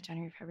 December,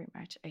 January, February,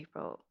 March,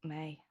 April,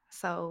 May.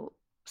 So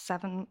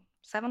 6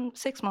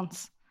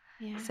 months.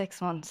 Yeah.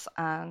 6 months.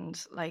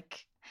 And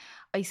like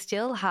I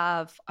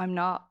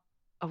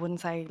wouldn't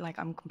say like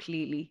I'm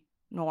completely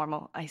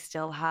normal. I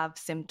still have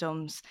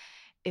symptoms.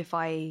 If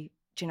I,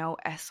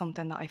 ate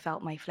something that I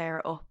felt might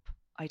flare up,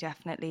 I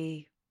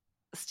definitely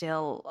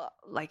still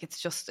like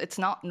it's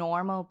not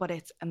normal, but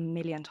it's a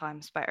million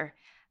times better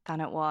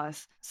than it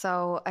was.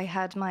 So I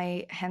had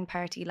my hen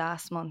party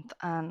last month,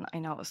 and I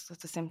noticed that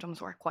the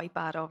symptoms were quite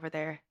bad over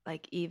there.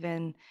 Like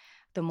even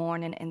the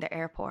morning in the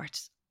airport,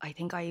 I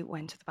think I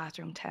went to the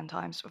bathroom 10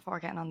 times before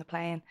getting on the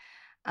plane.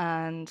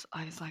 And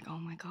I was like, oh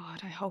my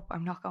God, I hope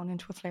I'm not going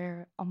into a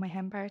flare on my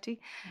hen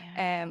party.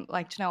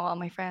 All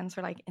my friends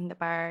were like in the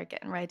bar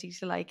getting ready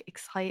to like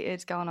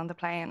excited going on the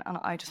plane. And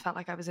I just felt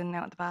like I was in and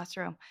out of the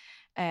bathroom.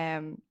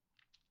 And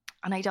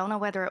I don't know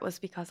whether it was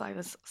because I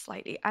was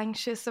slightly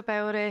anxious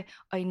about it.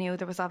 I knew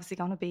there was obviously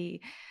going to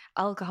be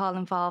alcohol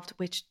involved,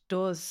 which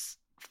does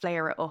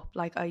flare it up.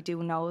 Like I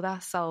do know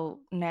that. So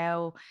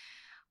now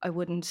I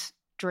wouldn't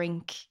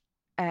drink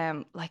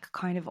like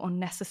kind of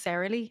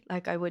unnecessarily.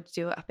 Like I would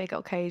do it at big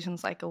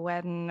occasions like a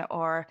wedding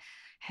or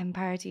hen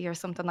party or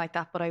something like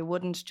that. But I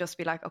wouldn't just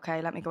be like,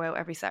 okay, let me go out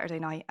every Saturday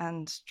night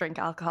and drink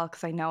alcohol,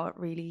 because I know it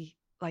really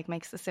like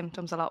makes the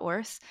symptoms a lot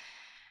worse.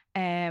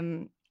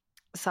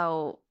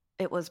 So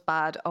it was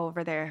bad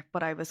over there,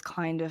 but I was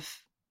kind of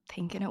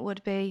thinking it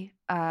would be.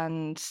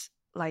 And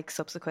like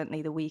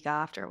subsequently the week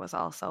after was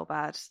also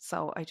bad.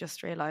 So I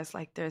just realized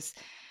like there's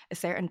a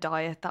certain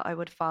diet that I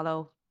would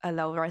follow, a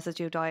low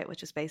residue diet,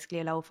 which is basically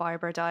a low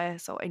fiber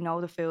diet. So I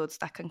know the foods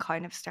that can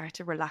kind of start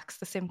to relax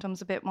the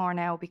symptoms a bit more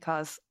now,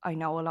 because I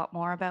know a lot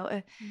more about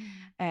it.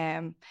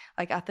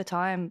 Like at the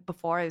time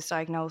before I was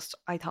diagnosed,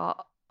 I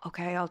thought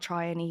okay, I'll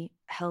try and eat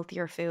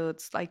healthier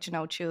foods, like,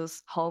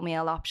 choose whole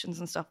meal options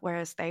and stuff,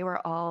 whereas they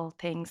were all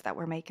things that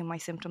were making my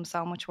symptoms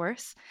so much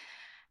worse.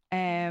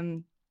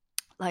 Um,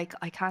 like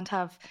I can't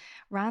have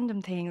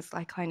random things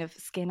like kind of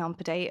skin on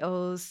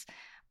potatoes,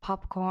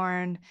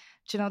 popcorn.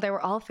 They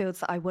were all foods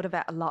that I would have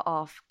ate a lot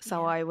of.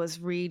 So Yeah. I was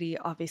really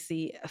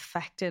obviously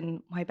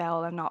affecting my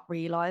bowel and not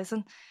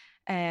realizing.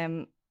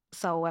 Um,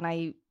 so when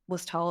I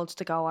was told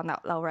to go on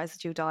that low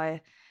residue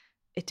diet,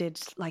 it did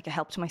like it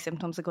helped my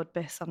symptoms a good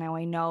bit. So now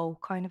I know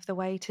kind of the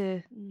way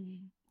to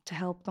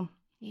help them.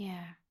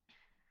 Yeah.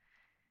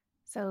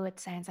 So it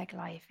sounds like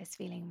life is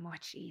feeling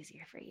much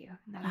easier for you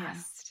in the Yeah.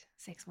 last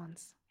 6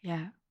 months.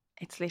 Yeah.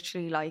 It's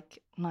literally like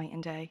night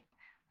and day.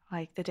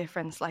 Like the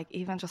difference, like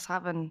even just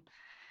having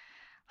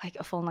like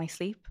a full night's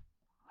sleep,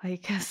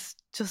 like has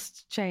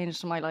just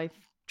changed my life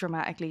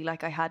dramatically.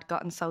 Like I had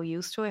gotten so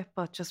used to it,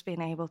 but just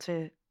being able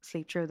to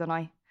sleep through the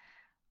night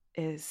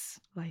is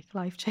like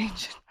life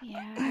changing.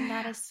 Yeah, and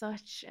that is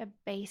such a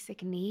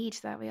basic need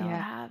that we all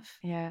Yeah. have.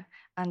 Yeah.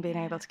 And being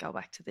Yeah. able to go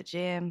back to the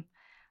gym,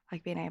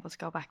 like being able to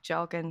go back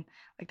jogging,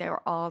 like they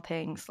were all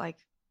things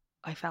like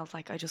I felt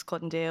like I just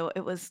couldn't do.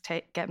 It was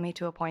getting me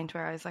to a point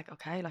where I was like,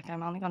 okay, like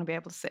I'm only going to be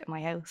able to sit in my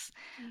house.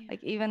 Yeah.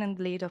 Like even in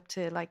the lead up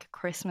to like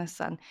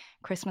Christmas and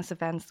Christmas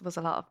events, there was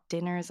a lot of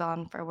dinners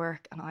on for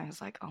work, and I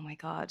was like, oh my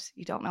god,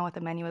 you don't know what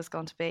the menu is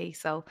going to be.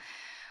 So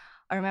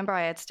I remember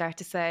I had started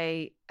to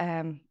say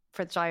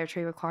for the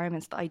dietary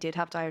requirements that I did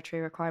have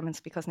dietary requirements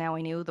because now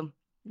I knew them.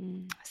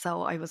 Mm.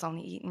 So I was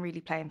only eating really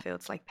plain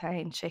foods like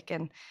plain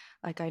chicken.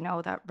 Like I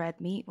know that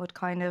red meat would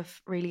kind of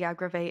really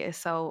aggravate it,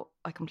 so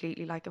I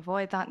completely like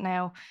avoid that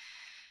now.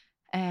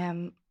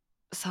 Um,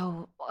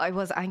 so I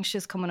was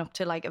anxious coming up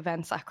to like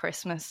events at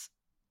Christmas,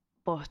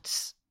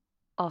 but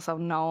also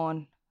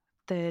knowing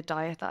the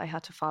diet that I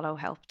had to follow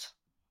helped.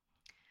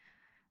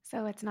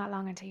 So it's not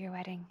long until your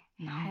wedding.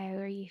 No. How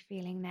are you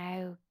feeling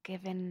now,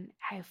 given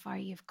how far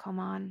you've come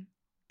on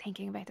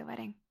thinking about the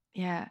wedding?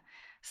 Yeah.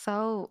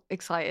 So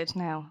excited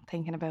now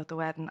thinking about the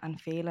wedding and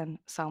feeling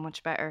so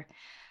much better.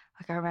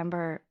 Like I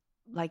remember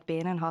like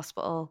being in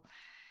hospital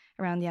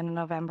around the end of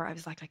November. I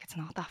was like it's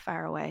not that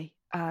far away.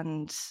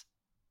 And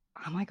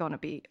am I going to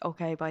be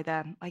okay by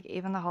then? Like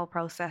even the whole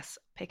process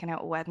picking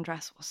out a wedding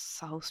dress was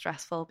so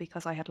stressful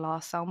because I had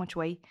lost so much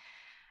weight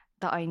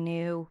that I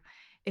knew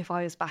if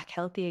I was back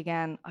healthy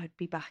again, I'd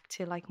be back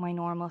to like my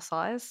normal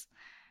size.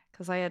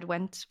 Because I had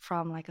went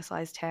from like a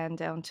size 10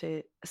 down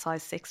to a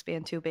size 6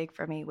 being too big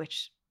for me,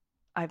 which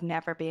I've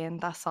never been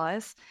that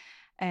size.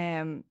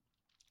 Um,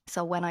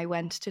 so when I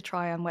went to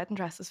try on wedding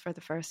dresses for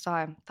the first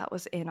time, that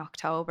was in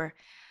October.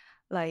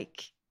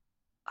 Like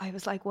I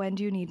was like, when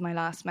do you need my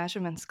last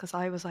measurements? Because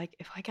I was like,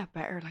 if I get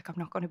better, like I'm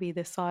not going to be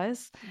this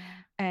size.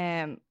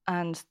 Yeah.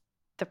 And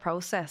the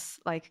process,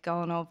 like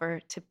going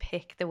over to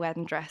pick the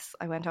wedding dress,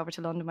 I went over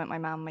to London with my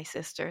mum and my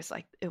sisters.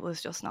 Like it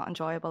was just not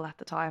enjoyable at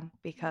the time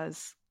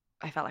because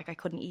I felt like I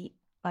couldn't eat.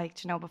 Like,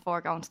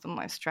 before going to them,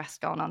 I was stressed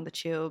going on the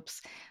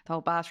tubes, the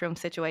whole bathroom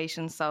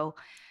situation. So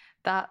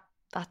that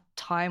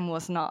time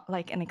was not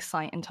like an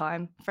exciting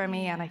time for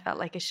me, and I Yeah. felt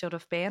like it should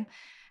have been.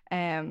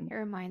 It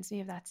reminds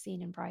me of that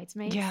scene in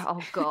Bridesmaids. Yeah, oh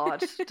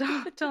God,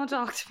 don't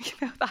talk to me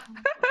about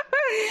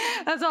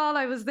that. That's all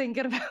I was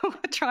thinking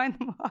about trying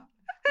them on.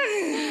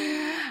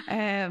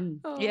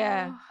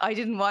 Yeah, I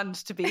didn't want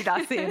to be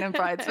that scene in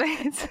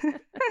Bridesmaids.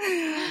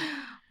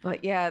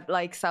 But yeah,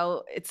 like,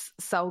 so it's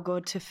so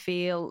good to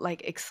feel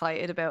like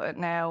excited about it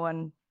now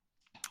and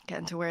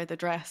getting to wear the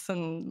dress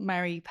and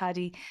marry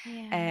Paddy.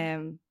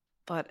 Yeah.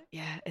 But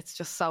yeah, it's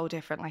just so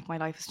different. Like my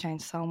life has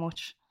changed so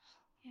much.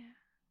 Yeah.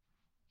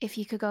 If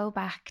you could go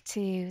back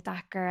to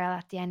that girl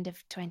at the end of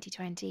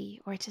 2020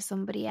 or to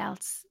somebody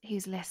else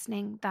who's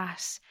listening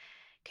that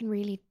can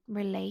really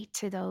relate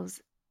to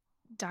those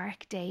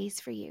dark days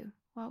for you,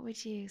 what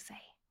would you say?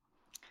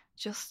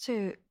 Just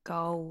to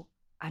go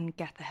and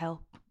get the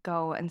help,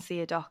 go and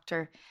see a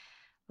doctor.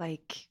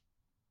 Like,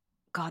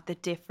 God, the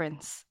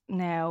difference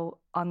now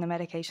on the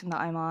medication that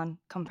I'm on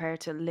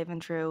compared to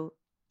living through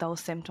those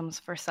symptoms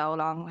for so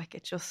long. Like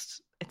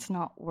it's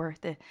not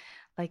worth it.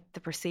 Like the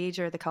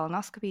procedure, the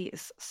colonoscopy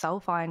is so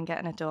fine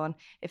getting it done.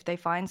 If they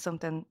find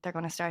something, they're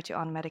going to start you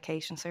on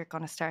medication. So you're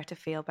going to start to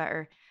feel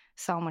better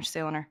so much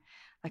sooner.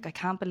 Like I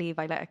can't believe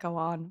I let it go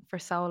on for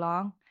so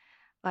long,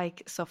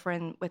 like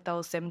suffering with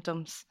those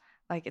symptoms.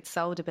 Like it's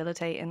so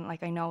debilitating.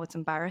 Like I know it's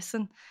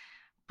embarrassing,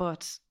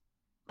 but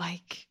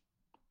like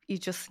you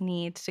just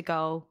need to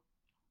go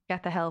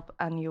get the help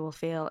and you will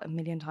feel a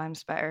million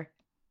times better.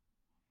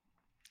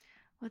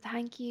 Well,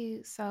 thank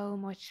you so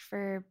much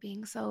for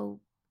being so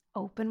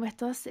open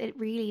with us. It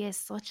really is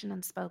such an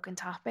unspoken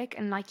topic.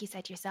 And like you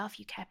said yourself,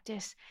 you kept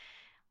it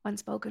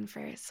unspoken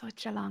for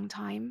such a long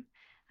time.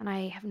 And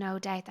I have no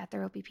doubt that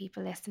there will be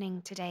people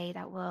listening today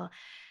that will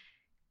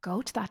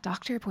go to that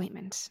doctor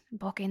appointment,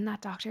 book in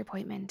that doctor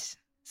appointment.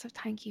 So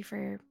thank you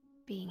for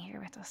being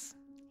here with us.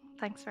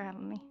 Thanks for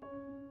having me.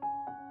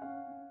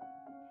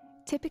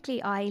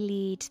 Typically, I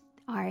lead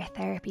our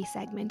therapy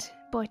segment,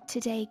 but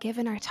today,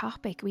 given our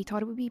topic, we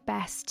thought it would be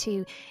best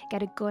to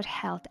get a good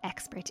health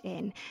expert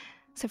in.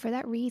 So for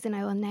that reason,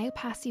 I will now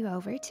pass you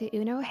over to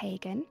Una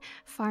O'Hagan,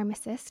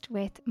 pharmacist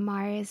with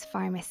Mars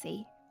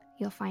Pharmacy.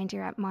 You'll find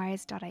her at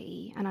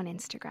mars.ie and on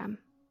Instagram.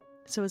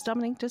 So as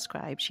Dominique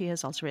described, she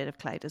has ulcerative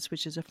colitis,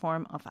 which is a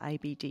form of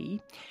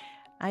IBD.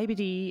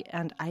 IBD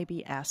and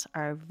IBS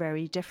are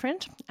very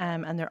different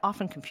and they're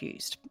often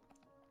confused.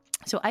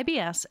 So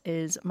IBS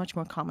is much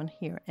more common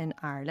here in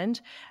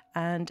Ireland,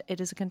 and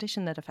it is a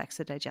condition that affects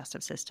the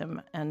digestive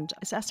system, and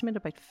it's estimated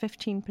about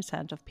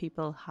 15% of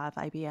people have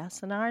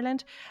IBS in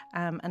Ireland,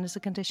 and it's a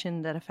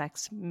condition that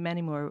affects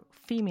many more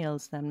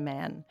females than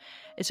men.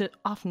 It's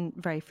often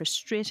very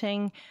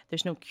frustrating,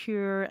 there's no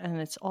cure,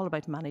 and it's all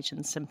about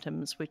managing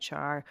symptoms, which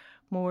are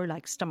more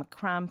like stomach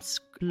cramps,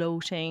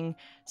 bloating.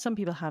 Some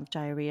people have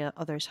diarrhea,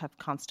 others have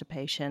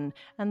constipation,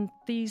 and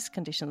these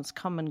conditions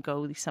come and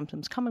go, these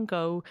symptoms come and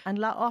go,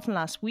 and often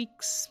last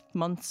weeks,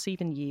 months,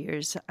 even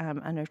years,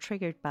 and are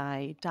triggered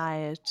by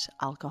diet,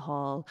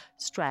 alcohol,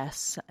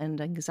 stress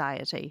and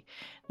anxiety.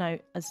 Now,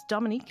 as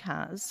Dominique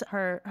has,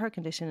 her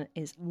condition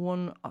is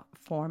one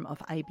form of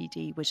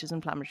IBD, which is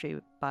inflammatory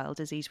bowel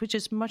disease, which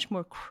is much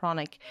more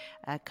chronic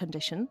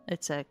condition.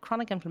 It's a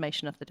chronic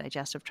inflammation of the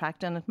digestive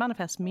tract, and it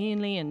manifests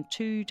mainly in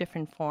two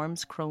different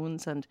forms,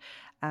 Crohn's and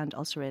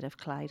ulcerative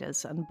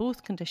colitis. And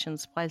both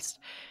conditions, whilst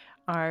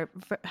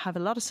have a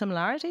lot of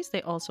similarities,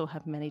 they also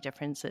have many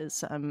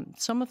differences.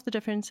 Some of the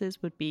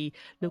differences would be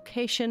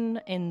location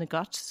in the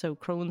gut. So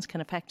Crohn's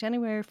can affect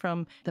anywhere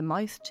from the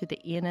mouth to the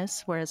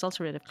anus, whereas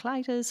ulcerative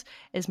colitis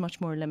is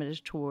much more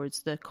limited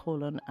towards the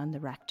colon and the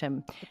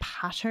rectum. The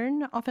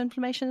pattern of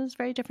inflammation is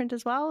very different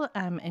as well.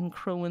 In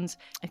Crohn's,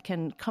 it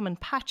can come in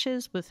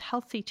patches with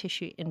healthy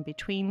tissue in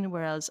between,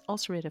 whereas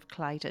ulcerative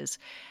colitis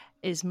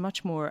is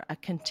much more a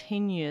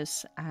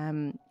continuous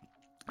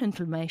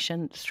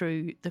inflammation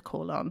through the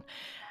colon.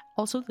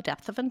 Also, the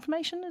depth of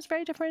inflammation is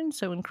very different.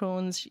 So in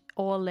Crohn's,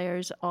 all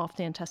layers of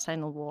the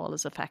intestinal wall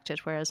is affected,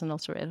 whereas in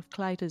ulcerative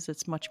colitis,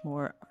 it's much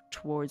more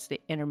towards the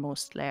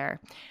innermost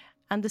layer.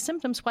 And the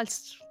symptoms,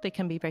 whilst they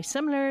can be very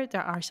similar,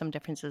 there are some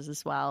differences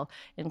as well.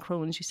 In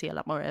Crohn's, you see a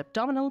lot more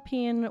abdominal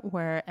pain,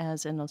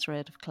 whereas in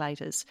ulcerative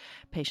colitis,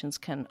 patients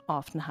can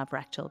often have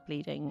rectal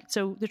bleeding.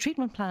 So the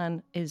treatment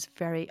plan is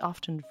very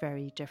often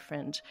very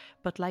different,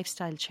 but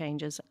lifestyle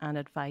changes and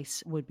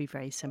advice would be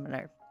very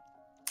similar.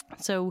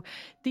 So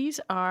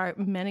these are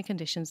many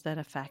conditions that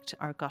affect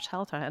our gut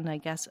health, and I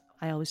guess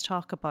I always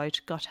talk about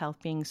gut health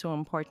being so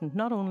important,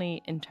 not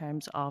only in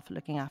terms of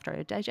looking after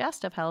our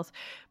digestive health,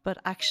 but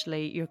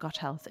actually your gut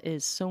health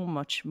is so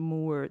much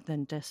more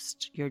than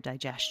just your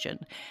digestion.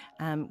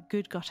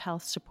 Good gut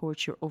health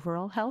supports your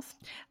overall health,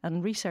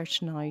 and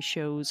research now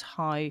shows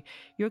how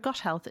your gut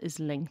health is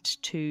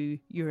linked to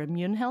your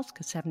immune health,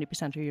 because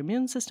 70% of your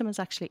immune system is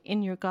actually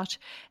in your gut.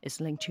 It's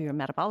linked to your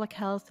metabolic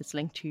health, it's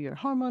linked to your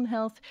hormone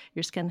health,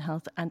 your skin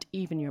health, and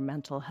even your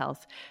mental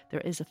health.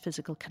 There is a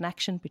physical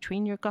connection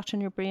between your gut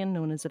and your brain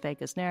known as the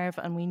vagus nerve,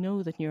 and we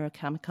know that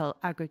neurochemical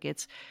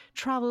aggregates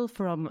travel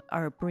from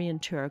our brain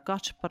to our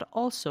gut, but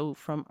also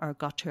from our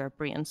gut to our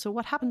brain. So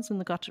what happens in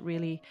the gut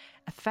really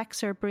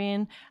affects our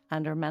brain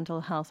and our mental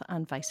health,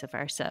 and vice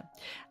versa.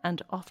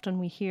 And often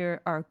we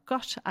hear our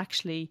gut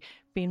actually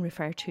being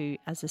referred to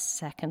as a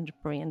second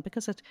brain,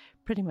 because it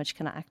pretty much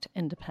can act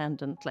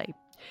independently.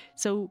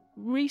 So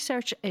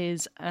research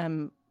is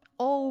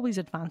always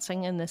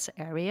advancing in this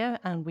area,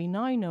 and we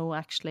now know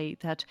actually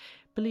that,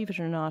 believe it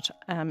or not,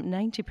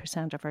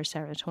 90% of our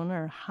serotonin,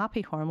 our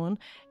happy hormone,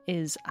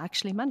 is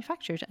actually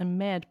manufactured and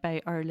made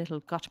by our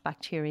little gut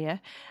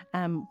bacteria,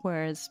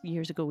 whereas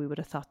years ago we would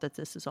have thought that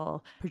this is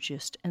all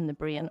produced in the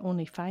brain.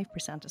 Only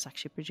 5% is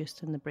actually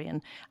produced in the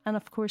brain. And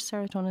of course,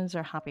 serotonin is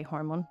our happy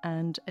hormone,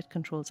 and it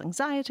controls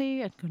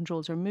anxiety, it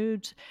controls our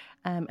mood,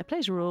 it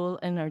plays a role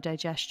in our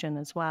digestion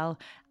as well,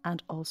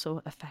 and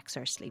also affects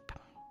our sleep.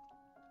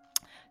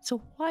 So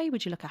why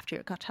would you look after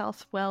your gut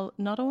health? Well,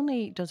 not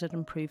only does it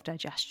improve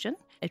digestion,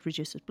 it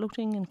reduces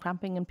bloating and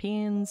cramping and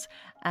pains,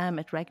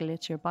 it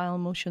regulates your bowel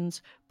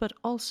motions, but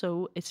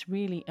also it's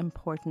really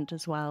important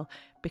as well,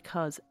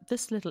 because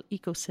this little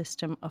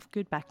ecosystem of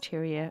good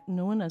bacteria,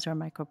 known as our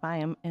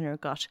microbiome in our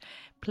gut,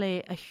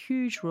 play a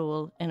huge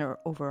role in our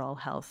overall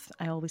health.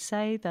 I always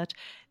say that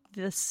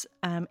this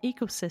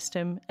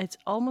ecosystem, it's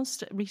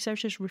almost,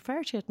 researchers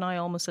refer to it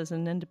now almost as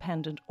an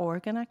independent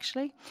organ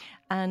actually.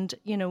 And,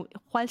 you know,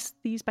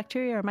 whilst these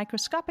bacteria are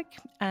microscopic,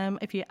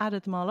 if you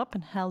added them all up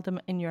and held them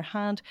in your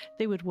hand,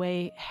 they would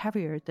weigh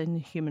heavier than the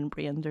human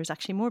brain. There's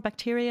actually more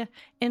bacteria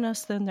in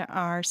us than there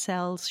are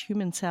cells,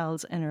 human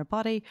cells in our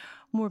body,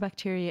 more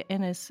bacteria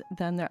in us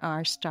than there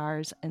are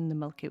stars in the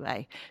Milky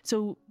Way.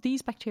 So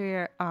these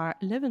bacteria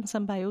live in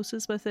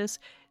symbiosis with us.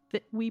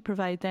 That we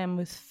provide them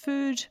with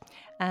food,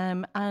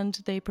 and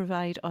they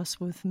provide us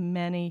with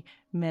many,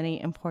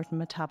 many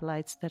important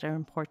metabolites that are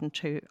important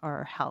to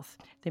our health.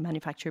 They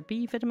manufacture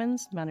B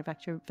vitamins, they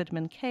manufacture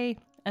vitamin K,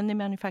 and they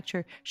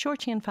manufacture short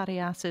chain fatty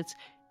acids,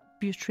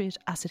 butyrate,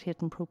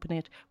 acetate and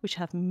propionate, which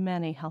have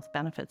many health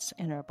benefits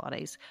in our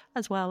bodies,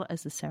 as well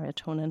as the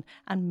serotonin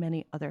and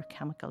many other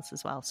chemicals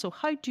as well. So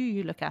how do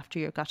you look after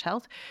your gut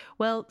health?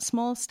 Well,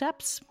 small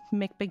steps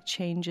make big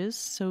changes.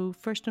 So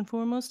first and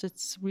foremost,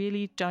 it's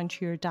really down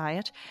to your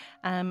diet,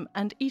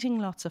 and eating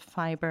lots of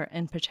fibre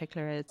in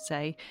particular, I'd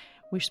say.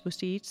 We're supposed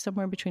to eat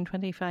somewhere between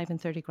 25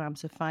 and 30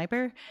 grams of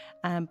fibre,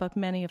 but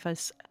many of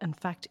us, in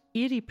fact,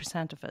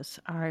 80% of us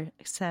are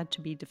said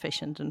to be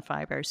deficient in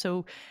fibre.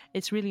 So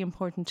it's really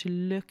important to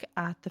look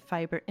at the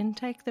fibre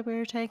intake that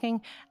we're taking.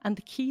 And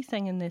the key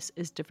thing in this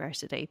is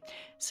diversity.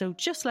 So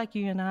just like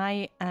you and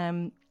I,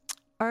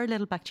 our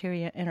little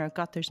bacteria in our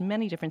gut, there's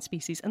many different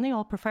species and they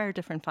all prefer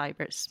different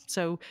fibres.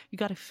 So you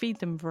got to feed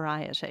them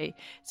variety.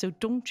 So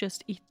don't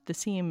just eat the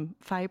same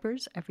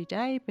fibres every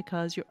day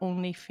because you're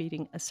only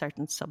feeding a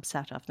certain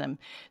subset of them.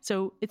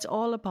 So it's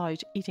all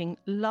about eating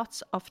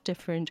lots of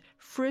different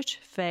fruit,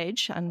 veg,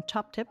 and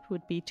top tip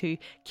would be to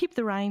keep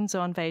the rinds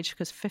on veg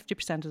because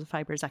 50% of the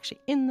fibre is actually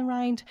in the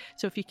rind.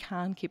 So if you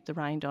can keep the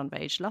rind on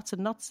veg, lots of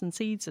nuts and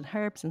seeds and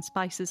herbs and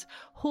spices,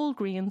 whole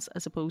grains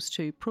as opposed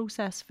to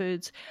processed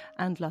foods,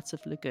 and lots of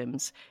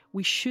legumes.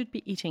 We should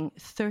be eating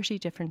 30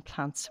 different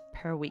plants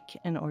per week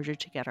in order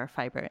to get our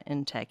fibre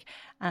intake.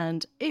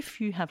 And if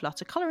you have lots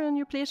of colour on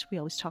your plate, we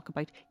always talk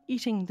about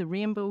eating the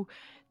rainbow.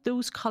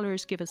 Those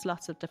colours give us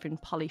lots of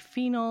different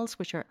polyphenols,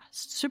 which are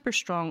super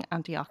strong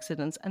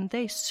antioxidants, and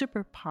they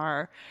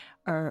superpower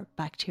our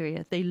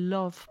bacteria. They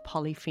love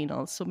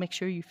polyphenols, so make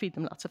sure you feed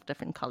them lots of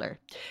different colour.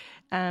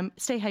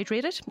 Stay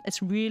hydrated.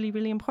 It's really,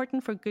 really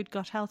important for good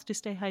gut health to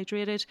stay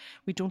hydrated.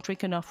 We don't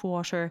drink enough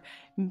water.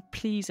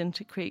 Please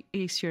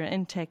increase your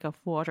intake of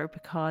water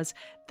because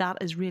that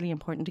is really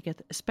important to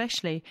get,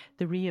 especially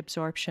the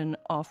reabsorption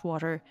of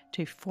water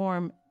to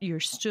form your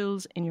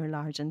stools in your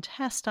large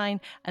intestine.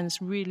 And it's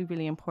really,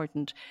 really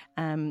important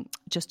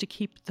just to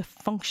keep the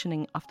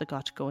functioning of the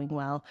gut going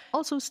well.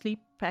 Also, sleep,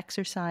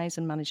 exercise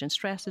and managing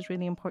stress is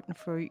really important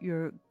for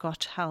your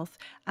gut health.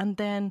 And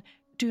then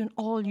doing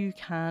all you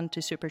can to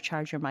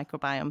supercharge your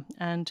microbiome.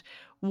 And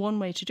one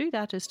way to do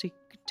that is to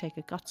take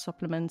a gut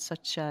supplement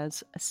such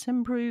as a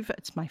Simprove.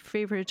 It's my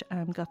favourite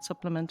gut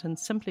supplement, and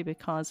simply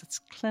because it's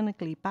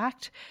clinically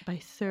backed by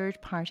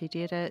third-party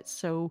data.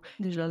 So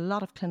there's a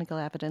lot of clinical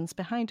evidence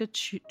behind it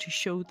to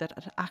show that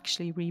it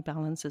actually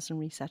rebalances and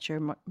resets your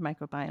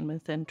microbiome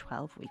within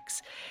 12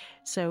 weeks.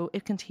 So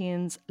it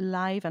contains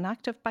live and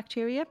active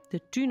bacteria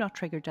that do not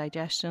trigger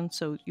digestion.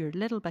 So your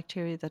little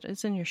bacteria that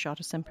is in your shot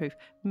of Simprove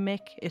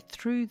make it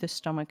through the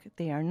stomach.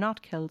 They are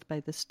not killed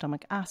by the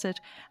stomach acid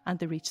and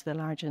they reach the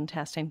large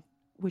intestine,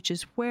 which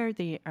is where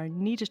they are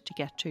needed to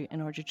get to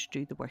in order to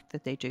do the work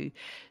that they do.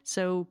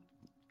 So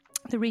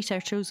the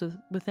research shows that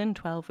within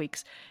 12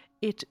 weeks,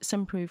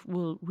 Simprove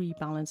will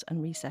rebalance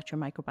and reset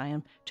your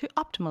microbiome to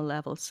optimal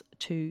levels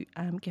to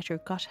get your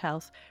gut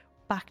health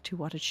back to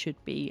what it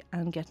should be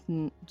and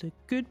getting the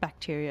good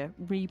bacteria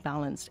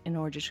rebalanced in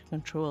order to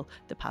control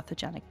the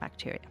pathogenic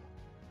bacteria.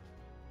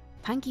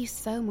 Thank you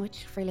so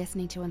much for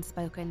listening to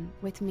Unspoken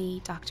with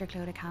me, Dr.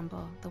 Clodagh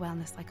Campbell, the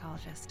Wellness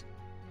Psychologist.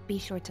 Be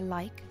sure to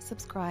like,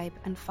 subscribe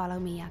and follow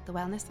me at The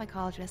Wellness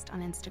Psychologist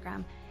on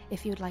Instagram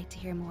if you would like to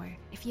hear more.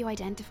 If you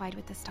identified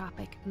with this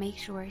topic, make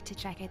sure to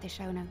check out the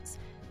show notes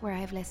where I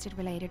have listed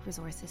related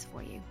resources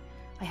for you.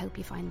 I hope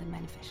you find them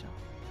beneficial.